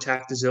 let's go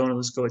attack the zone and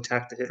let's go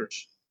attack the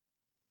hitters.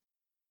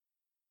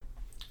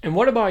 And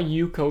what about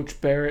you,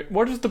 Coach Barrett?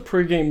 What does the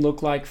pregame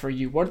look like for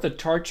you? What are the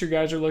charts you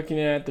guys are looking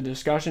at, the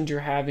discussions you're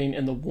having,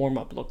 and the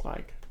warm-up look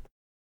like?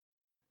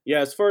 Yeah,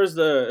 as far as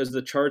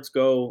the charts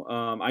go,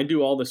 I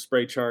do all the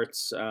spray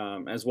charts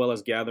as well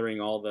as gathering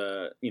all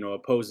the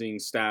opposing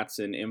stats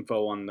and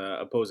info on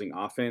the opposing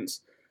offense.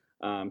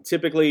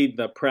 Typically,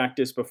 the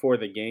practice before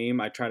the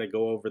game, I try to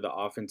go over the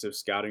offensive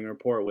scouting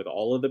report with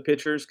all of the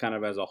pitchers, kind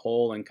of as a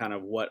whole, and kind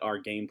of what our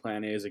game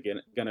plan is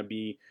going to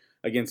be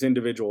against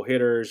individual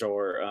hitters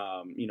or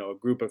a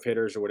group of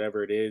hitters or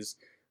whatever it is.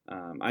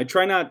 I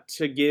try not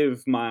to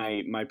give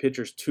my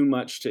pitchers too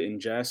much to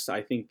ingest.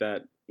 I think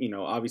that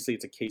obviously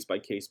it's a case by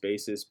case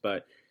basis,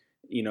 but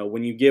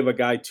when you give a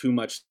guy too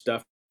much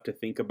stuff to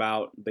think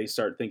about, they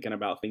start thinking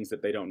about things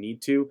that they don't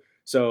need to.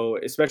 So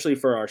especially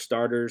for our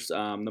starters,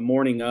 the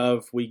morning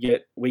of we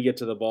get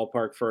to the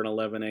ballpark for an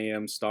 11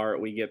 a.m.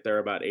 start. We get there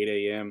about 8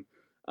 a.m.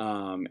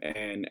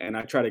 And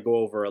I try to go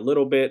over a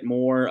little bit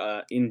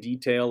more in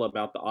detail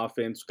about the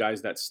offense,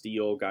 guys that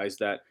steal, guys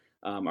that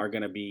are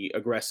going to be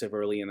aggressive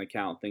early in the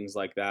count, things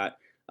like that.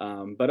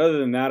 But other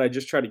than that, I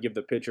just try to give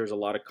the pitchers a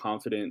lot of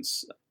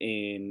confidence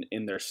in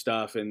their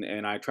stuff,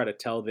 and I try to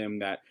tell them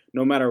that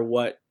no matter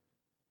what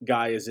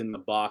guy is in the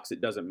box,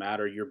 it doesn't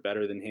matter. You're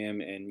better than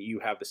him, and you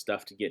have the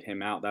stuff to get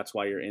him out. That's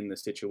why you're in the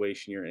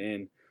situation you're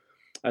in.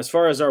 As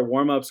far as our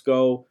warm-ups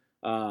go,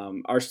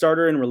 our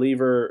starter and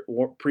reliever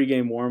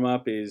pregame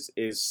warm-up is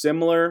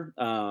similar,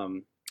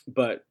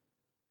 but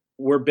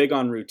we're big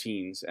on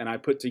routines, and I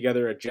put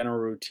together a general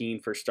routine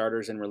for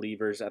starters and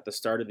relievers at the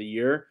start of the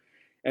year,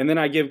 and then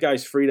I give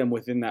guys freedom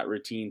within that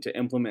routine to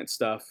implement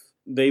stuff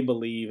they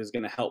believe is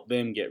going to help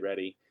them get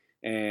ready.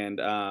 And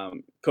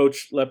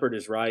Coach Leppert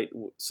is right.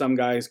 Some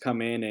guys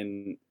come in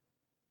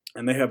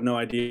and they have no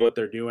idea what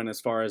they're doing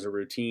as far as a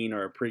routine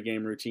or a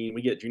pregame routine.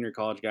 We get junior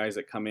college guys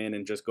that come in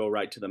and just go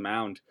right to the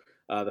mound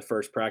the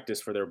first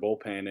practice for their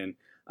bullpen.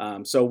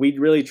 And so we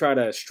really try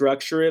to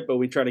structure it, but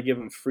we try to give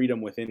them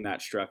freedom within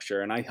that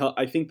structure. And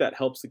I think that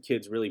helps the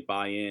kids really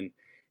buy in.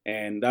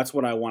 And that's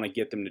what I want to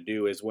get them to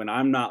do is when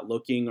I'm not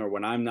looking or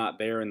when I'm not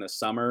there in the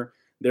summer,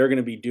 they're going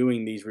to be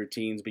doing these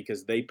routines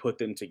because they put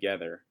them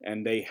together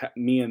and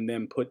me and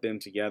them put them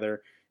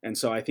together. And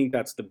so I think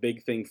that's the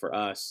big thing for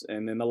us.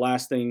 And then the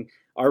last thing,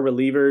 our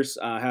relievers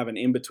have an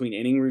in-between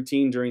inning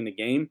routine during the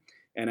game,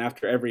 and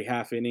after every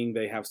half inning,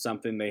 they have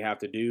something they have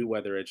to do,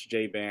 whether it's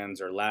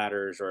J-bands or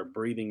ladders or a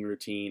breathing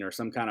routine or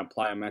some kind of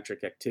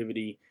plyometric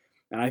activity.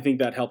 And I think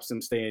that helps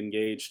them stay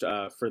engaged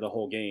for the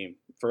whole game.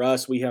 For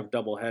us, we have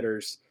double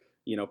headers,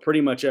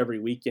 pretty much every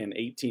weekend,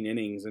 18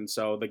 innings. And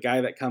so the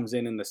guy that comes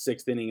in the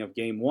sixth inning of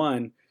game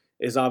one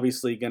is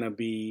obviously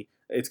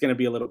it's going to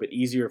be a little bit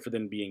easier for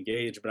them to be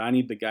engaged. But I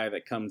need the guy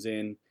that comes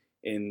in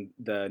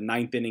the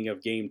ninth inning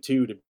of game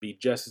two to be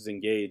just as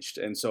engaged.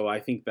 And so I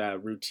think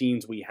that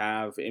routines we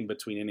have in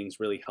between innings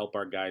really help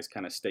our guys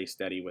kind of stay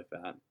steady with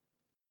that.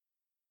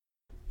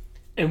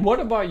 And what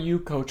about you,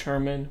 Coach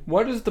Herman?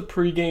 What does the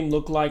pregame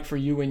look like for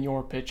you and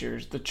your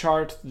pitchers? The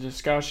charts, the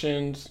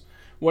discussions,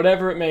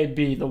 whatever it may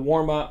be, the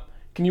warm-up.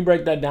 Can you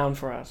break that down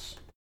for us?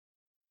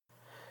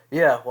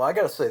 Yeah, well, I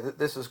got to say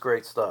this is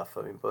great stuff.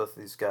 I mean, both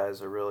of these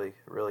guys are really,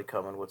 really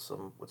coming with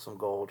some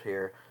gold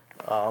here.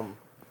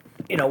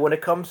 When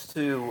it comes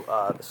to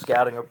the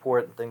scouting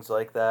report and things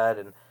like that,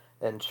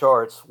 and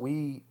charts,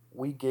 we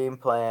game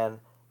plan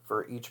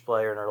for each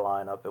player in our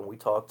lineup, and we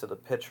talk to the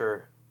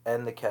pitcher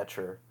and the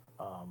catcher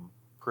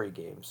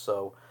pregame.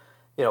 So,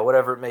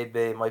 whatever it may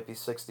be, it might be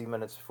 60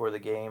 minutes before the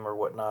game or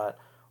whatnot.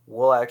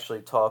 We'll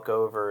actually talk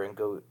over and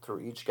go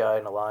through each guy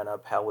in the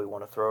lineup, how we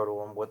want to throw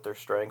to them, what their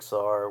strengths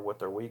are, what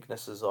their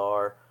weaknesses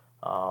are,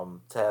 to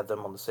have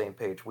them on the same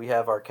page. We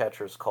have our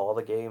catchers call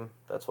the game.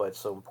 That's why it's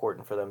so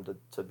important for them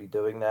to be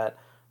doing that.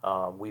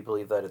 We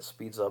believe that it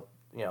speeds up,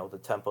 the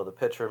tempo of the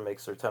pitcher,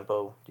 makes their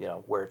tempo,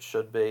 where it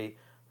should be,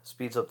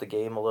 speeds up the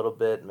game a little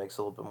bit, makes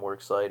it a little bit more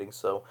exciting.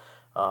 So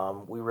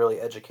we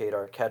really educate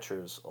our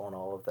catchers on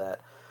all of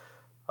that.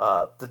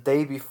 The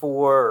day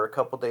before or a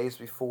couple days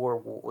before,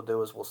 what we'll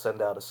do is we'll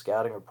send out a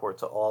scouting report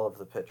to all of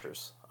the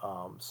pitchers,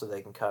 so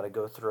they can kind of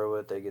go through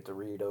it. They get to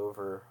read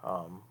over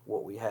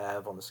what we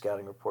have on the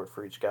scouting report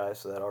for each guy,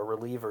 so that our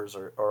relievers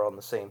are on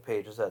the same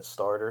page as that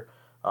starter.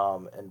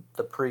 And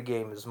the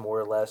pregame is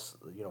more or less,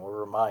 a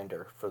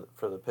reminder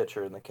for the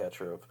pitcher and the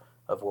catcher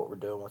of what we're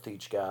doing with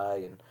each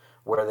guy and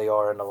where they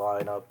are in the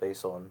lineup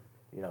based on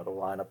the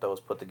lineup that was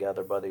put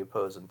together by the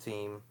opposing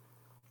team.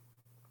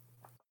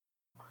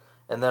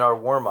 And then our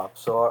warm up.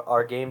 So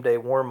our game day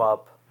warm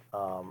up,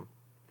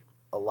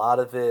 a lot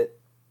of it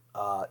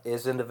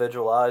is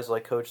individualized,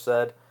 like Coach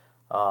said.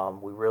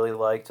 We really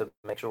like to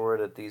make sure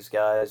that these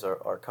guys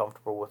are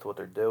comfortable with what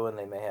they're doing.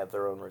 They may have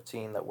their own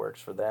routine that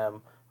works for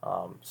them.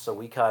 So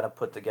we kind of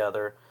put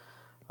together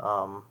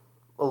a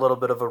little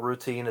bit of a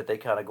routine that they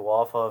kind of go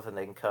off of, and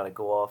they can kind of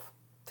go off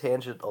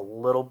tangent a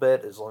little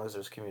bit as long as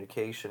there's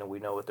communication and we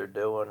know what they're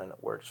doing and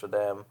it works for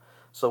them.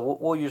 So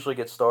we'll usually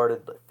get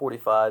started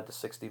 45 to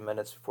 60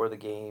 minutes before the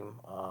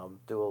game,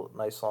 do a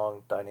nice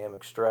long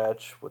dynamic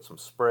stretch with some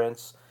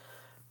sprints.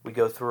 We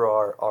go through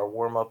our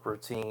warm-up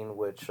routine,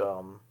 which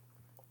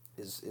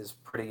is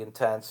pretty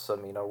intense. I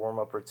mean, our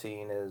warm-up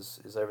routine is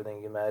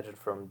everything you imagine,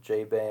 from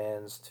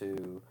J-bands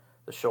to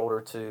the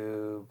shoulder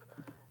tube,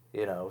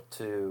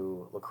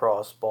 to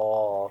lacrosse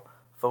ball,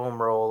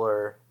 foam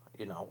roller.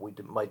 We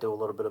might do a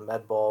little bit of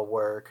med ball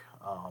work.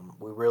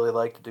 We really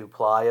like to do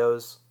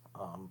plyos.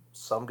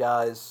 Some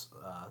guys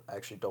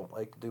actually don't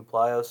like to do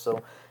plyos,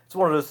 so it's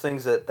one of those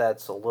things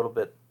that's a little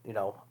bit,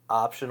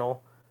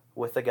 optional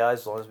with the guys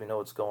as long as we know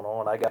what's going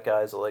on. I got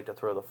guys that like to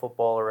throw the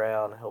football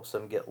around, helps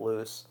them get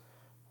loose.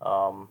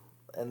 And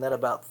then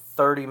about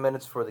 30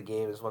 minutes before the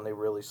game is when they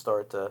really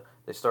start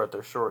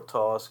their short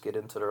toss, get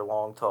into their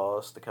long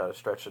toss to kind of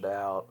stretch it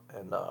out,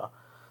 and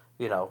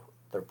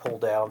their pull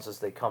downs as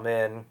they come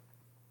in,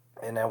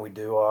 and then we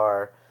do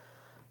our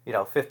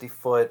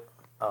 50-foot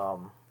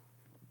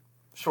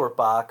short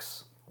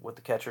box with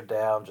the catcher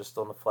down, just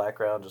on the flat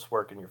ground, just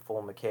working your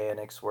full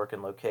mechanics,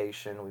 working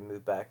location. We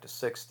move back to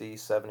 60,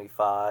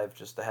 75,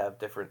 just to have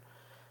different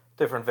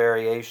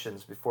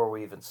variations before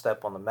we even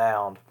step on the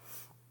mound.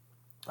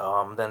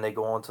 Then they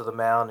go onto the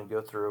mound and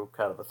go through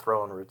kind of a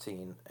throwing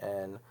routine,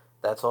 and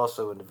that's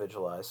also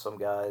individualized. Some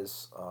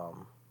guys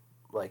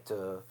like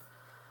to,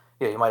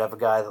 you might have a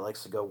guy that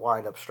likes to go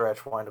wind up, stretch,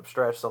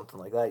 something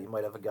like that. You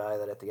might have a guy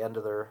that at the end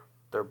of their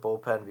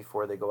bullpen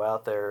before they go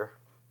out there,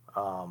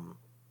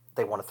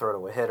 they want to throw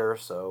to a hitter,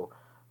 so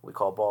we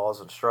call balls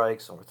and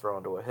strikes, and we're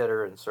throwing to a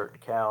hitter in certain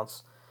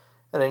counts.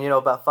 And then,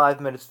 about 5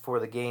 minutes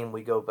before the game,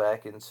 we go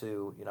back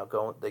into,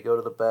 they go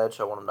to the bench.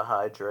 I want them to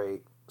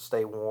hydrate,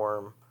 stay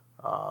warm,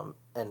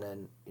 and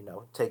then,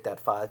 take that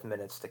 5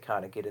 minutes to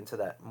kind of get into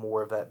that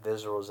more of that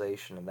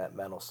visualization and that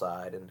mental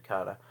side, and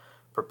kind of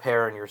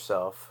preparing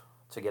yourself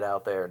to get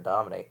out there and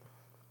dominate.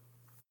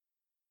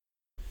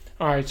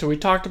 All right, so we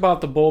talked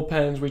about the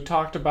bullpens, we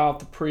talked about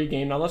the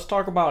pregame. Now let's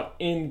talk about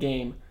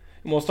in-game.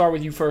 And we'll start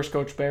with you first,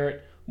 Coach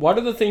Barrett. What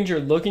are the things you're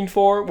looking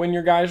for when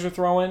your guys are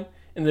throwing?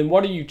 And then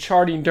what are you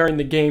charting during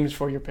the games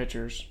for your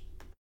pitchers?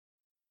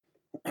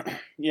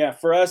 Yeah,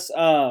 for us,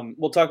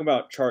 we'll talk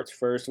about charts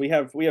first. We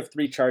have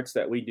 3 charts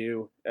that we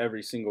do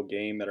every single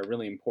game that are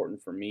really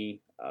important for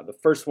me. The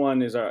first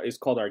one is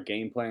called our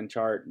game plan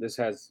chart. This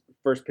has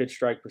first pitch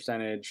strike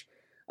percentage,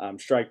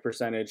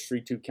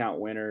 3-2 count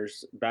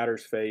winners,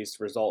 batters faced,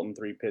 result in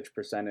 3 pitch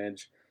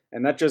percentage,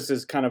 and that just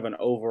is kind of an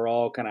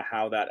overall kind of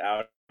how that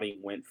outing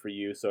went for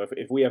you. So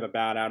if we have a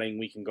bad outing,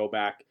 we can go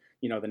back,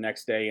 the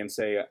next day and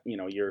say,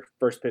 your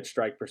first pitch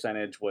strike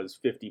percentage was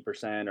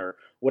 50% or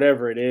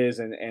whatever it is,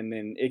 and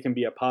then it can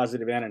be a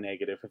positive and a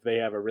negative. If they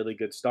have a really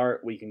good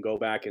start, we can go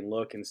back and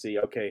look and see,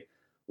 okay,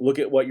 look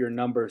at what your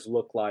numbers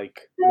look like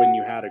when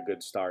you had a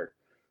good start.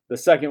 The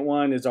second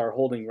one is our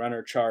holding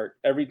runner chart.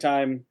 Every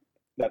time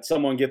that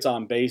someone gets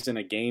on base in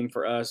a game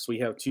for us, we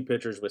have 2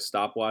 pitchers with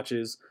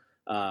stopwatches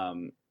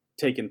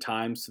taking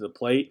times to the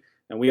plate,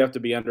 and we have to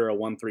be under a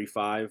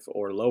 135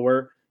 or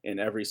lower in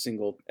every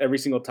single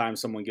time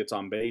someone gets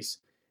on base,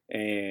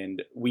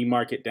 and we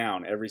mark it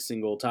down every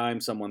single time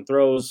someone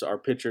throws. Our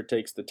pitcher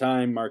takes the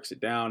time, marks it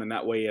down, and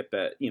that way at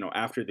the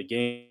after the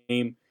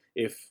game,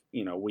 if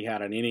we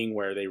had an inning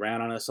where they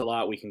ran on us a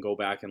lot, we can go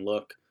back and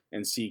look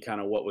and see kind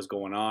of what was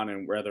going on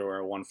and whether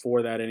we're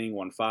 1-4 that inning,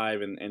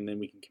 1-5, and then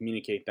we can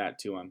communicate that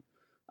to them.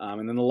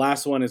 And then the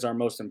last one is our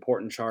most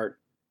important chart,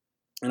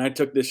 and I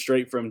took this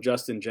straight from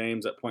Justin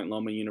James at Point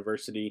Loma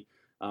University.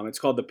 It's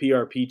called the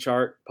PRP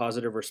chart,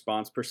 positive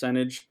response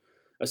percentage.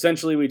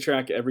 Essentially, we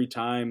track every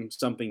time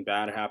something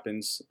bad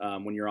happens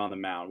when you're on the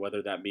mound,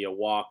 whether that be a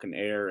walk, an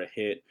error, a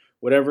hit,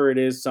 whatever it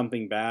is,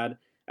 something bad.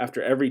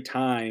 After every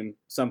time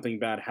something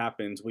bad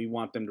happens, we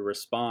want them to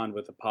respond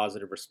with a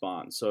positive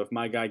response. So if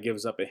my guy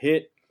gives up a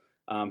hit,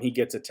 he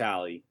gets a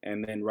tally.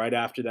 And then right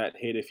after that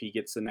hit, if he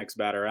gets the next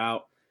batter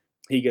out,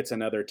 he gets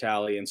another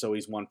tally. And so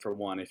he's 1 for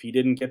 1. If he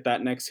didn't get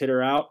that next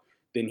hitter out,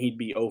 then he'd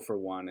be 0 for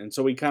 1. And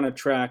so we kind of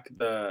track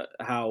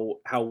how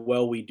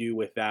well we do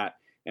with that.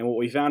 And what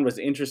we found was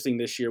interesting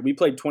this year. We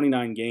played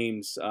 29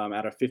 games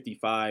out of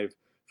 55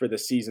 for the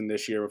season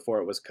this year before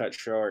it was cut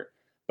short.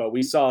 But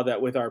we saw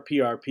that with our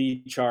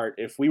PRP chart,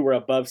 if we were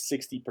above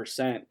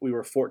 60%, we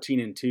were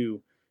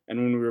 14-2, and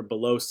when we were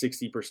below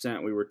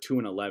 60%, we were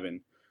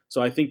 2-11.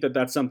 So I think that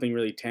that's something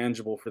really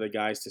tangible for the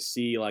guys to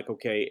see. Like,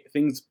 okay,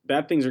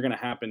 bad things are going to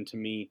happen to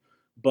me,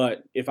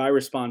 but if I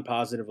respond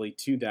positively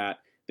to that,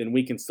 then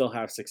we can still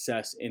have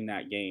success in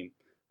that game.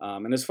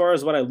 And as far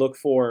as what I look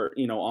for,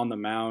 on the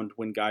mound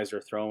when guys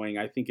are throwing,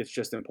 I think it's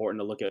just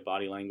important to look at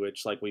body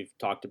language, like we've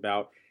talked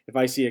about. If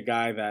I see a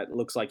guy that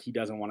looks like he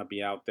doesn't want to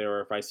be out there,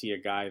 or if I see a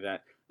guy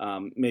that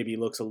maybe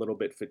looks a little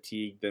bit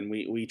fatigued, then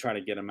we try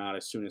to get him out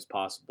as soon as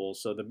possible.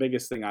 So the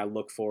biggest thing I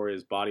look for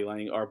is body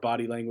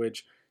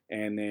language,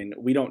 and then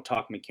we don't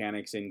talk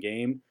mechanics in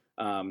game.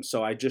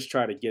 So I just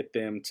try to get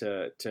them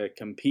to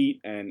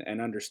compete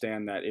and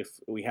understand that if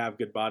we have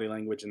good body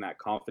language and that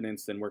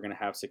confidence, then we're going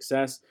to have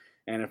success.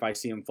 And if I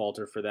see him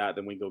falter for that,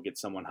 then we go get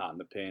someone hot in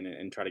the pin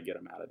and try to get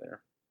him out of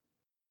there.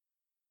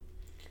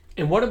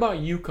 And what about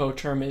you,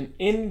 Coach Herman?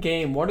 In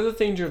game, what are the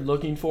things you're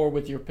looking for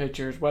with your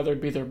pitchers, whether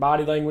it be their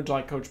body language,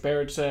 like Coach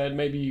Barrett said,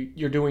 maybe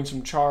you're doing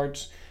some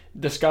charts,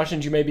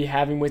 discussions you may be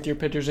having with your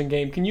pitchers in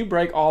game. Can you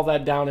break all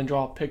that down and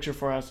draw a picture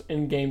for us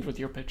in games with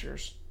your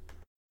pitchers?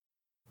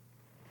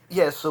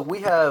 Yeah, so we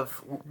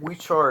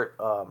chart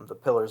the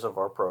pillars of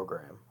our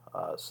program.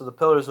 So the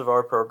pillars of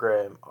our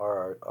program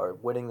are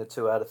winning the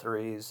 2 out of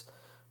 3s,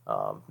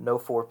 no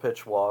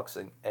 4-pitch walks,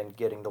 and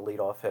getting the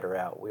leadoff hitter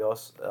out. We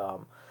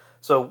also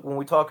so when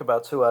we talk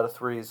about 2 out of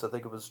 3s, I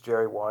think it was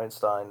Jerry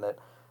Weinstein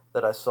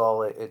that I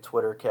saw a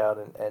Twitter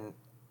account, and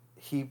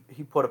he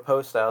put a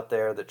post out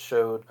there that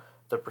showed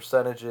the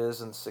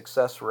percentages and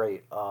success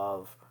rate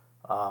of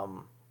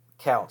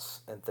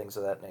counts and things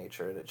of that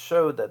nature. And it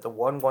showed that the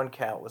 1-1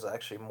 count was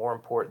actually more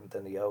important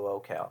than the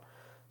 0-0 count.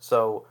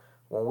 So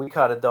when we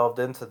kind of delved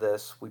into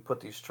this, we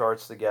put these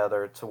charts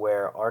together to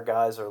where our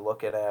guys are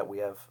looking at, we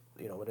have,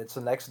 and it's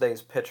the next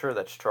day's pitcher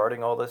that's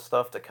charting all this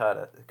stuff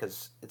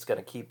because it's going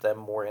to keep them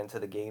more into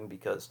the game,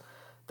 because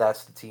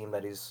that's the team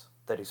that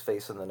he's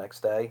facing the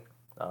next day,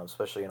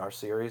 especially in our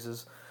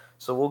series.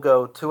 So we'll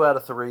go 2 out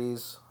of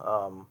 3s,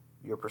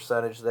 your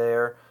percentage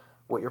there,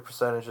 what your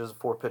percentage is of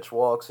 4-pitch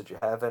walks. Did you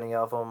have any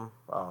of them?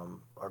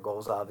 Our goal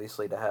is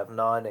obviously to have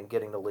none, and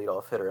getting the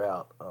leadoff hitter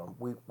out.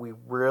 We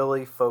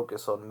really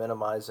focus on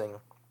minimizing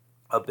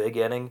a big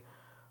inning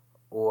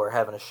or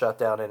having a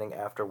shutdown inning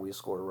after we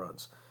score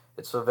runs.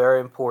 It's so very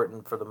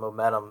important for the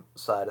momentum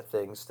side of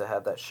things to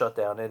have that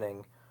shutdown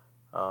inning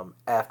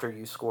after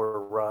you score a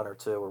run or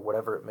 2 or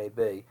whatever it may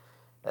be.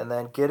 And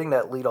then getting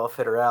that leadoff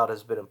hitter out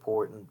has been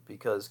important,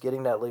 because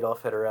getting that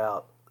leadoff hitter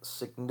out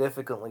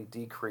significantly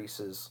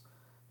decreases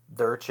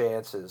their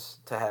chances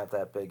to have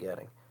that big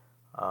inning.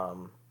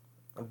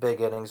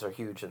 Big innings are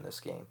huge in this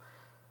game.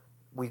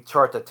 we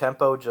chart the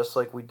tempo just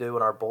like we do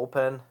in our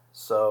bullpen.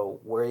 So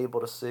we're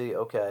able to see,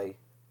 okay,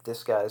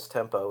 this guy's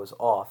tempo is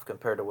off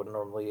compared to what it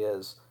normally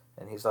is,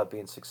 and he's not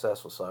being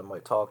successful. So I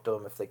might talk to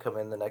him if they come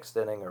in the next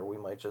inning, or we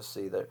might just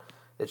see that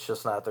it's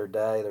just not their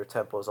day. Their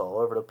tempo is all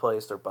over the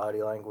place. Their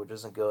body language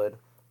isn't good.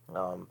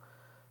 Um,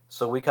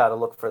 so we kind of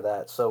look for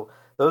that. So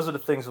those are the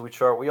things that we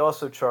chart. We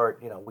also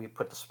chart, we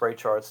put the spray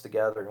charts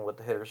together and what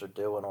the hitters are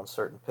doing on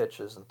certain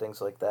pitches and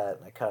things like that,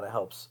 and it kind of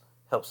helps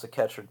the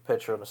catcher and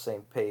pitcher on the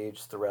same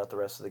page throughout the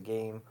rest of the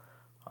game.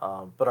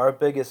 But our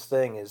biggest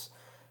thing is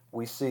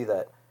we see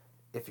that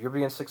if you're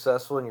being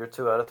successful in your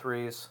 2 out of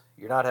 3s,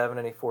 you're not having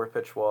any 4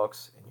 pitch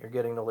walks, and you're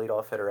getting the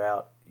leadoff hitter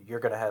out, you're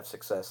going to have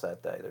success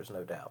that day. There's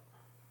no doubt.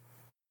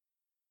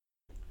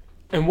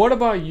 And what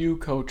about you,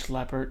 Coach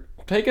Leppert?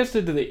 Take us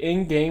into the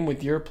in-game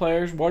with your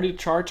players. What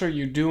charts are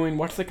you doing?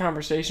 What's the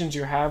conversations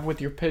you have with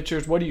your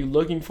pitchers? What are you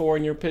looking for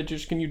in your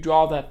pitchers? Can you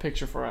draw that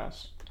picture for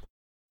us?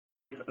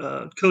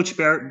 Coach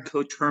Barrett and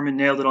Coach Herman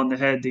nailed it on the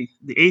head. The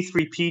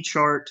A3P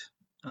chart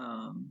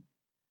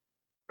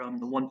from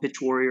the One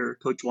Pitch Warrior,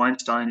 Coach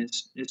Weinstein,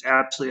 is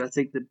absolutely, I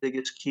think, the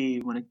biggest key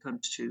when it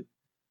comes to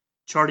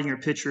charting your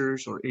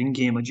pitchers or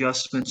in-game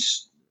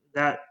adjustments.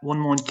 That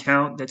 1-1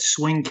 count, that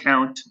swing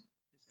count, is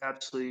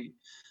absolutely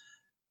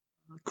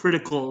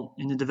critical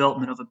in the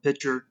development of a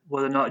pitcher,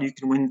 whether or not you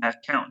can win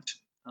that count.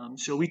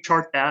 So we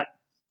chart that.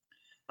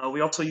 We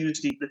also use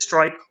the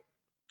strike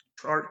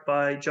chart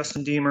by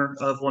Justin Deemer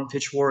of One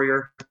Pitch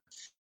Warrior.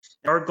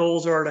 Our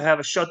goals are to have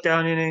a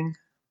shutdown inning,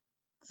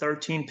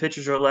 13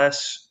 pitches or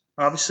less.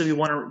 Obviously, we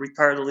want to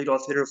retire the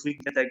leadoff hitter. If we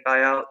can get that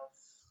guy out,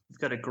 we've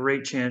got a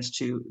great chance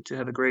to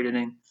have a great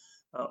inning.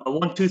 A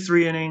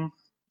 1-2-3 inning,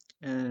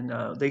 and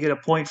they get a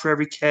point for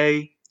every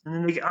K, and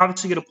then they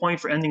obviously get a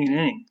point for ending an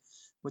inning,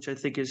 which I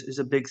think is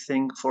a big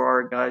thing for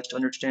our guys to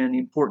understand the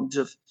importance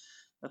of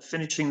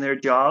finishing their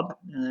job.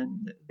 And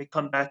then they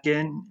come back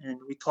in and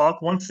we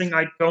talk. One thing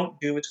I don't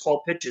do is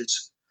call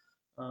pitches.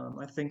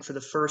 I think for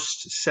the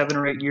first 7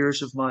 or 8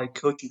 years of my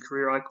coaching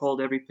career, I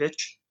called every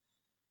pitch.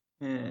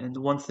 And the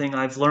one thing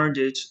I've learned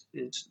is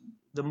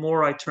the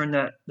more I turn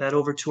that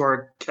over to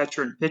our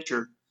catcher and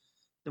pitcher,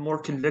 the more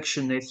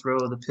conviction they throw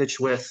the pitch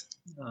with.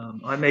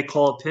 I may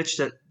call a pitch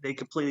that they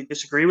completely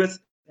disagree with,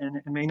 and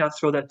may not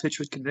throw that pitch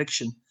with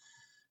conviction.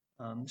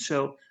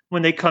 So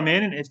when they come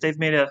in, and if they've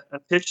made a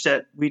pitch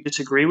that we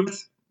disagree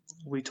with,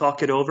 we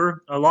talk it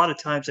over. A lot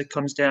of times it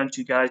comes down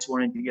to guys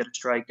wanting to get a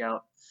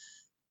strikeout.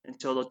 And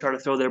so they'll try to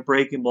throw their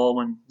breaking ball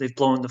when they've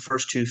blown the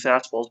first 2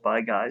 fastballs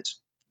by guys.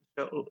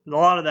 So a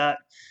lot of that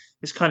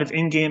is kind of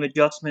in-game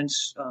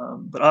adjustments.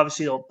 But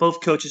obviously,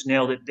 both coaches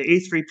nailed it. The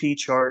A3P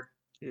chart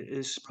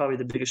is probably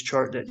the biggest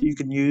chart that you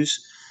can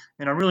use.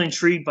 And I'm really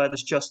intrigued by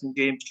this Justin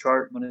James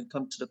chart when it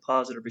comes to the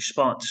positive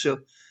response. So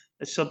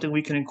it's something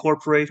we can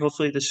incorporate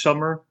hopefully this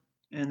summer.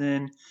 And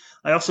then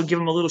I also give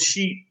them a little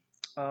sheet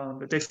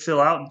that they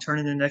fill out and turn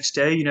in the next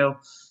day.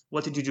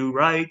 What did you do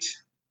right?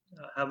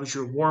 How was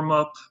your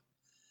warm-up?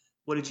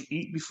 What did you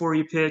eat before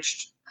you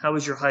pitched? How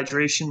was your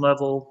hydration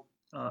level?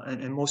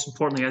 And most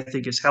importantly, I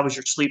think, is how was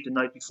your sleep the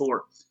night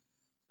before?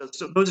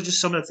 So those are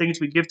just some of the things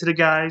we give to the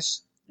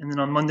guys. And then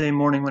on Monday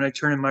morning, when I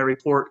turn in my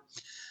report,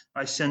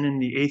 I send in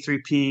the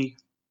A3P,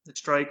 the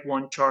strike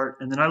one chart,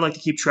 and then I like to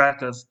keep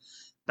track of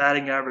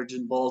batting average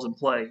and balls in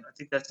play. I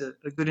think that's a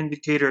good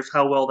indicator of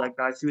how well that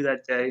guy threw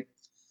that day.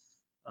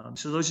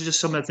 So those are just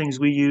some of the things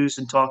we use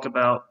and talk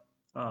about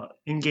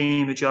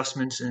in-game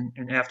adjustments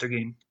and after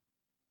game.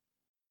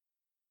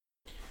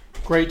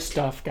 Great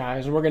stuff,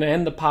 guys. And we're going to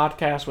end the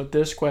podcast with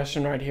this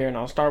question right here, and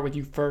I'll start with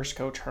you first,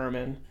 Coach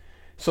Herman.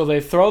 So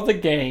they throw the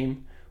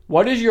game.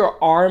 What is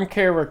your arm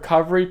care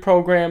recovery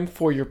program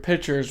for your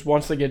pitchers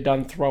once they get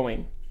done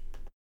throwing?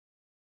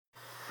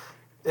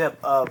 Yeah,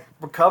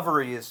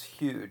 recovery is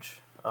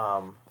huge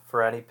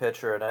for any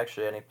pitcher and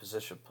actually any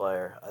position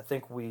player. I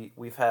think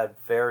we've had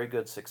very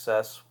good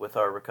success with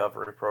our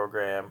recovery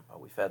program.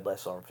 We've had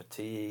less arm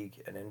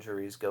fatigue and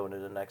injuries going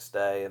into the next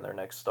day and their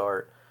next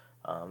start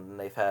than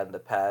they've had in the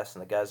past,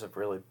 and the guys have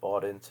really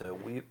bought into.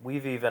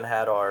 We've even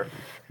had our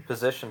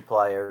position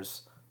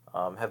players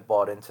have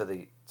bought into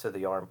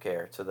the arm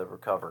care, to the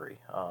recovery,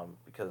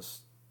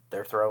 because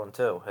they're throwing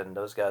too, and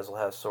those guys will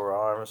have sore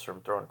arms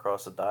from throwing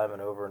across the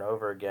diamond over and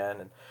over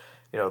again, and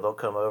they'll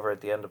come over at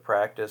the end of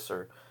practice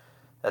or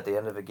at the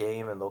end of a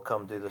game, and they'll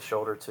come do the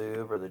shoulder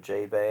tube or the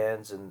J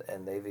bands,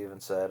 and they've even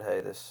said,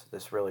 hey,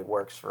 this really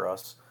works for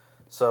us.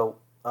 So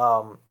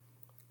a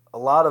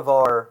lot of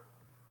our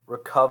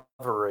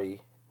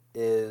recovery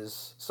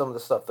is some of the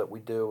stuff that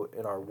we do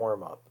in our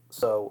warm up.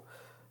 So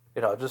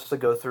just to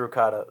go through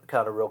kind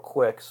of real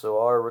quick. So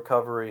our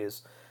recovery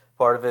is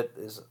part of it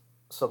is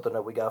something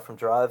that we got from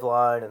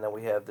Driveline, and then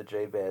we have the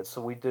J bands.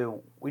 So we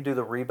do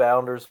the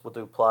rebounders. We'll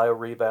do plyo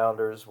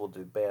rebounders. We'll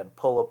do band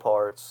pull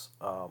aparts,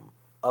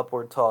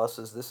 upward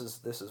tosses. This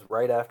is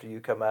right after you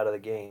come out of the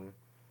game.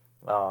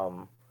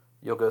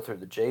 You'll go through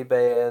the J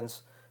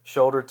bands,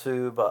 shoulder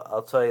tube.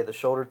 I'll tell you, the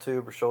shoulder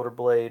tube or shoulder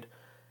blade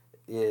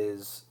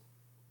is,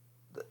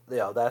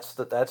 that's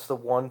the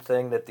one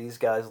thing that these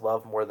guys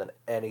love more than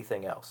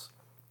anything else.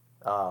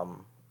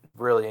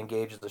 really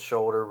engages the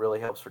shoulder, really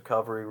helps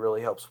recovery,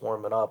 really helps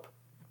warm it up.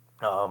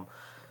 Um,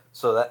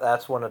 so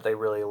that's one that they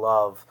really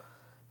love.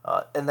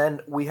 And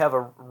then we have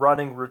a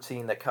running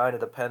routine that kind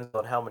of depends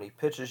on how many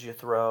pitches you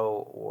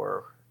throw,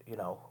 or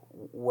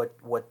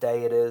what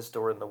day it is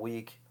during the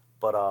week.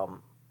 But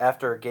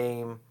after a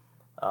game,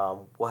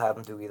 we'll have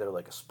them do either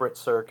like a sprint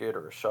circuit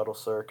or a shuttle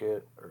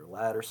circuit or a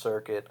ladder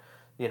circuit.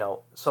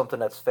 Something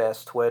that's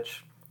fast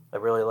twitch. I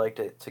really like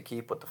to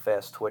keep with the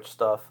fast twitch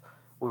stuff.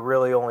 We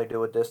really only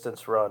do a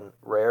distance run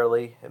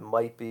rarely. It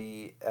might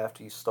be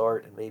after you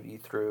start and maybe you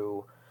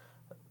threw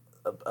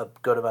a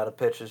good amount of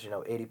pitches,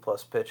 80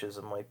 plus pitches.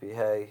 It might be,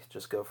 hey,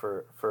 just go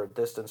for a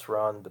distance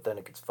run, but then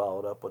it gets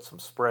followed up with some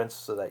sprints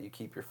so that you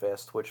keep your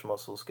fast twitch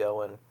muscles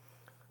going.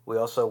 We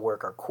also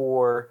work our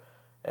core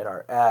and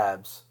our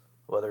abs,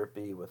 whether it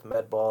be with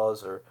med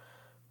balls or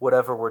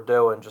whatever we're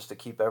doing, just to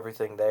keep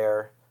everything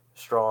there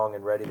strong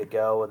and ready to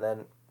go. And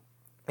then,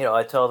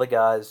 I tell the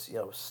guys,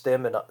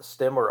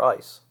 stim or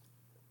ice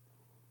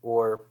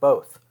or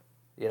both.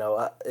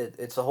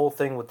 It's a whole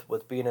thing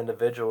with being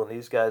individual, and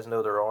these guys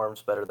know their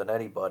arms better than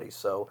anybody.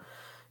 So,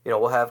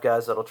 we'll have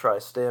guys that'll try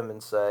stim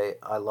and say,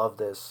 I love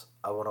this.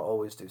 I want to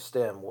always do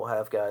stim. We'll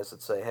have guys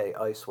that say, hey,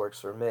 ice works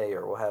for me.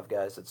 Or we'll have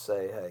guys that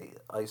say, hey,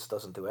 ice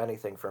doesn't do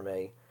anything for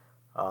me.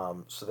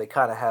 So they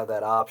kind of have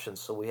that option.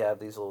 So we have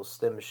these little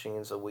stim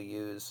machines that we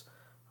use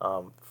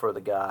for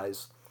the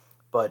guys.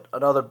 But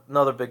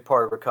another big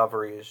part of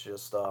recovery is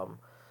just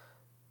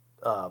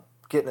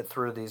getting it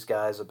through these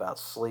guys about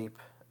sleep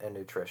and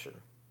nutrition,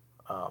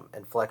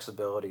 and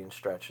flexibility and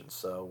stretching.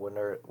 So when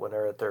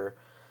they're at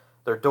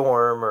their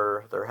dorm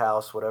or their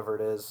house, whatever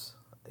it is,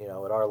 at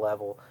our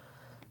level,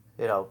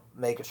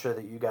 making sure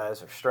that you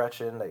guys are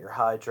stretching, that you're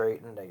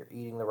hydrating, that you're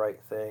eating the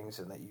right things,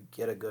 and that you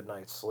get a good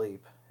night's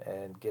sleep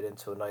and get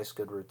into a nice,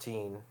 good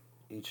routine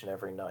each and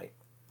every night.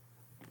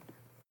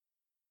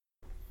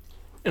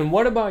 And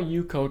what about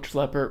you, Coach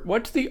Leppert?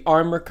 What's the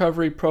arm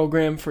recovery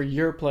program for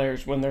your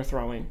players when they're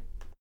throwing?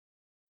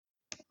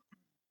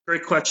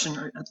 Great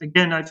question.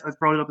 Again, I've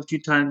brought it up a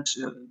few times.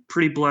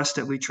 Pretty blessed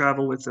that we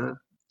travel with a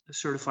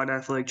certified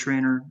athletic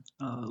trainer.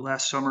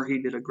 Last summer,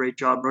 he did a great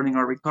job running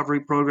our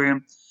recovery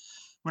program.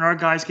 When our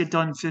guys get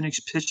done finish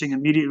pitching,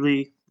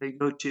 immediately they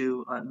go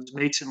to it was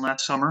Mason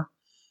last summer.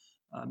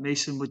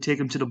 Mason would take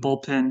them to the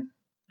bullpen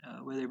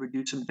where they would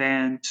do some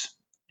bands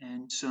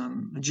and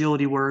some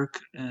agility work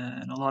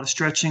and a lot of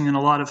stretching and a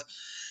lot of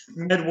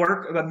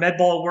med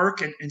ball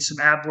work, and some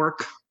ab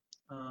work.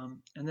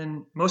 And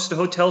then most of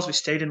the hotels we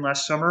stayed in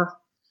last summer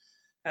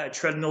had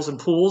treadmills and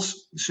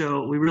pools.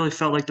 So we really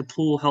felt like the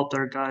pool helped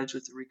our guys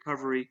with the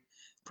recovery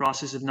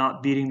process of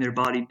not beating their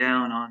body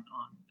down on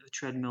a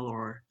treadmill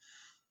or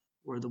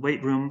the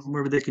weight room,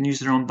 where they can use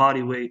their own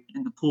body weight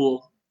in the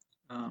pool.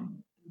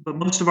 But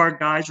most of our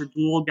guys are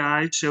dual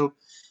guys, so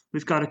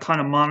we've got to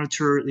kind of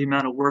monitor the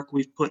amount of work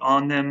we've put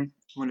on them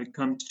when it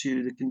comes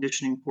to the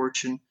conditioning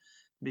portion,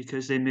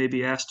 because they may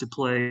be asked to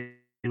play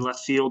left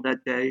field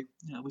that day.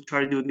 We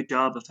try to do a good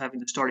job of having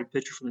the starting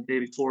pitcher from the day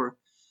before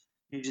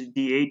use a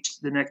DH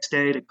the next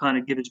day to kind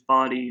of give his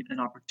body an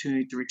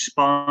opportunity to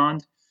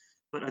respond.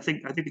 But I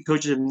think the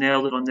coaches have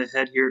nailed it on the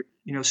head here.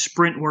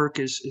 Sprint work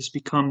is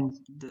become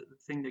the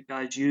thing that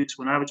guys use.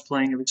 When I was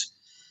playing, it was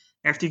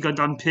after you got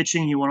done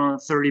pitching, you went on a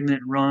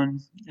 30-minute run,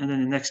 and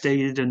then the next day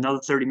you did another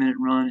 30-minute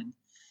run.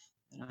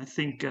 And I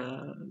think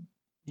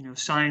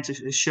science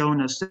has shown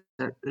us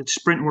that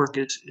sprint work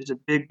is a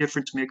big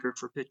difference maker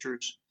for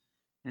pitchers.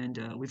 And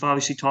we've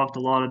obviously talked a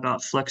lot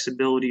about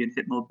flexibility and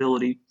hip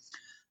mobility.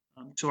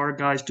 So our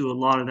guys do a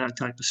lot of that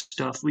type of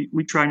stuff.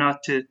 We try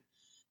not to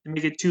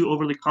make it too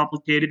overly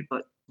complicated,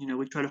 but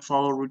we try to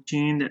follow a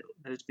routine that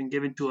has been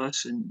given to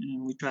us, and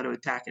we try to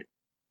attack it.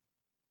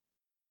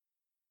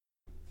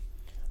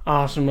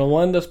 Awesome.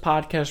 We'll end this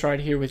podcast right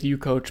here with you,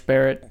 Coach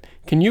Barrett.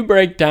 Can you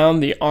break down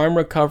the arm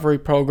recovery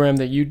program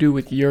that you do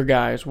with your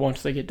guys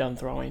once they get done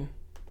throwing?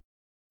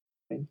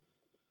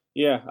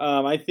 Yeah,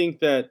 I think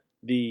that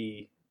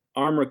the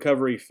arm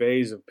recovery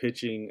phase of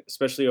pitching,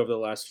 especially over the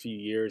last few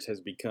years, has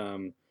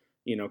become,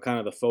 kind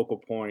of the focal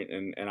point,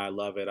 and I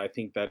love it. I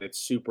think that it's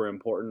super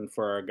important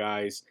for our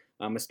guys,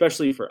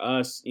 especially for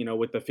us,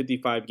 with the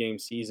 55-game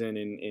season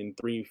in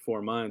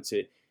 3-4 months,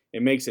 it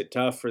makes it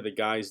tough for the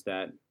guys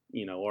that,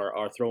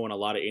 are throwing a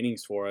lot of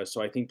innings for us.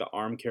 So I think the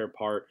arm care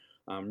part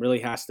really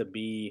has to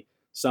be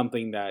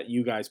something that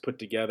you guys put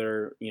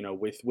together,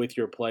 with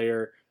your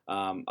player.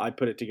 I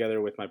put it together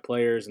with my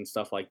players and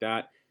stuff like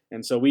that.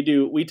 And so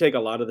we take a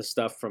lot of the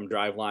stuff from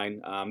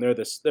Driveline. They're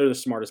the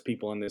smartest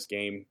people in this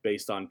game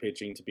based on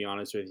pitching, to be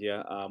honest with you.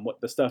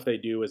 What the stuff they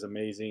do is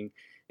amazing,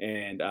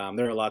 and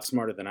they're a lot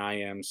smarter than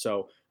I am.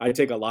 So I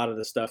take a lot of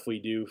the stuff we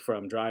do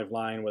from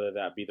Driveline, whether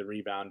that be the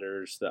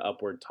rebounders, the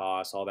upward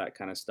toss, all that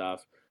kind of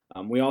stuff.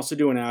 We also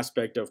do an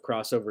aspect of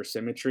crossover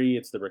symmetry.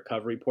 It's the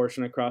recovery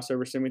portion of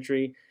crossover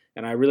symmetry.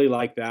 And I really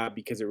like that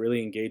because it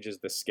really engages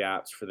the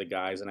scaps for the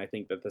guys. And I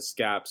think that the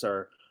scaps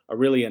are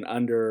really an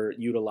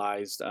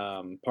underutilized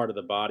part of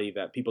the body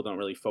that people don't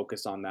really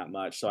focus on that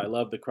much. So I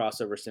love the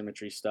crossover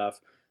symmetry stuff.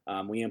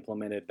 we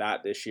implemented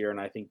that this year, and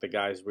I think the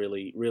guys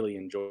really, really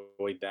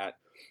enjoyed that.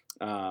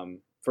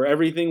 For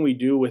everything we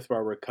do with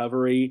our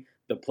recovery,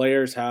 the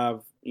players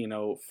have,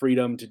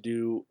 freedom to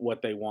do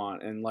what they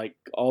want. And like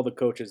all the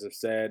coaches have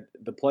said,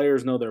 the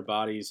players know their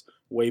bodies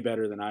way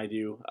better than I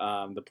do.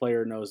 The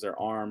player knows their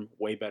arm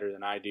way better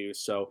than I do.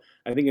 So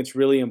I think it's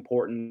really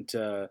important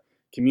to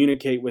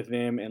communicate with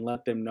them and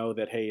let them know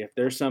that, hey, if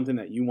there's something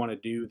that you want to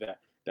do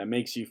that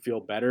makes you feel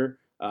better,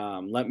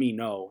 let me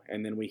know.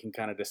 And then we can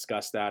kind of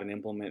discuss that and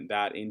implement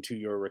that into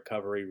your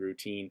recovery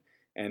routine.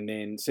 And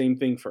then same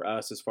thing for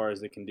us as far as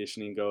the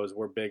conditioning goes.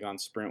 We're big on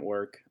sprint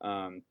work.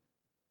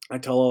 I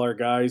tell all our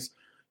guys,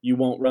 you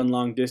won't run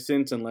long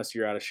distance unless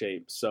you're out of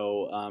shape.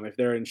 So if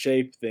they're in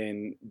shape,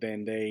 then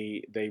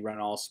they run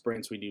all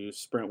sprints. We do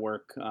sprint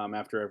work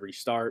after every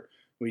start.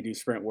 We do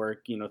sprint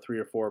work, 3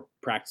 or 4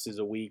 practices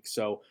a week.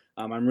 So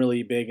I'm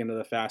really big into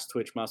the fast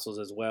twitch muscles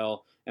as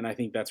well. And I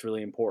think that's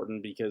really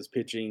important because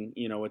pitching,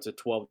 it's a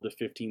 12 to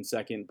 15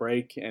 second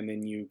break and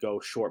then you go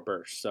short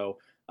bursts. So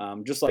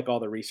just like all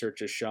the research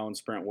has shown,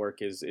 sprint work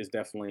is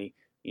definitely,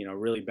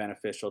 really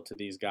beneficial to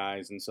these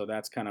guys. And so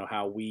that's kind of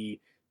how we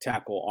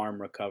tackle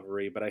arm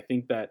recovery. But I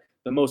think that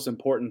the most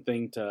important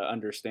thing to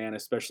understand,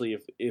 especially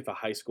if a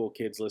high school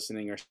kid's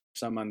listening or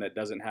someone that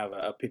doesn't have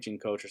a pitching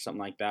coach or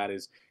something like that,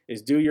 is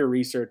do your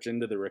research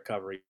into the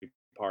recovery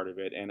part of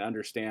it and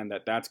understand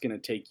that that's going to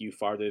take you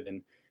farther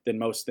than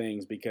most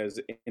things, because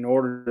in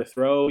order to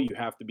throw, you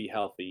have to be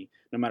healthy.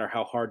 No matter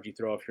how hard you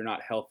throw, if you're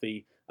not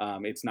healthy,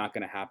 it's not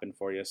going to happen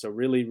for you. So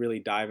really, really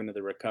dive into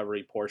the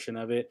recovery portion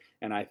of it,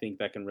 and I think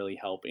that can really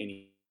help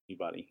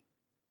anybody.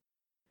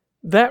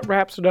 That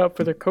wraps it up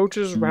for the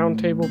Coaches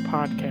Roundtable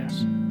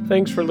podcast.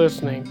 Thanks for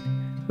listening.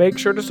 Make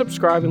sure to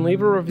subscribe and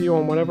leave a review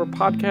on whatever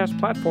podcast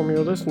platform you're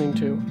listening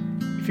to.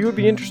 If you would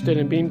be interested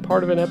in being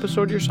part of an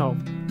episode yourself,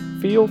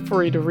 feel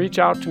free to reach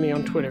out to me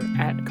on Twitter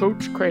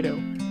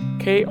 @CoachCrato,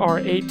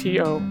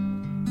 Krato.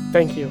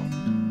 Thank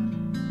you.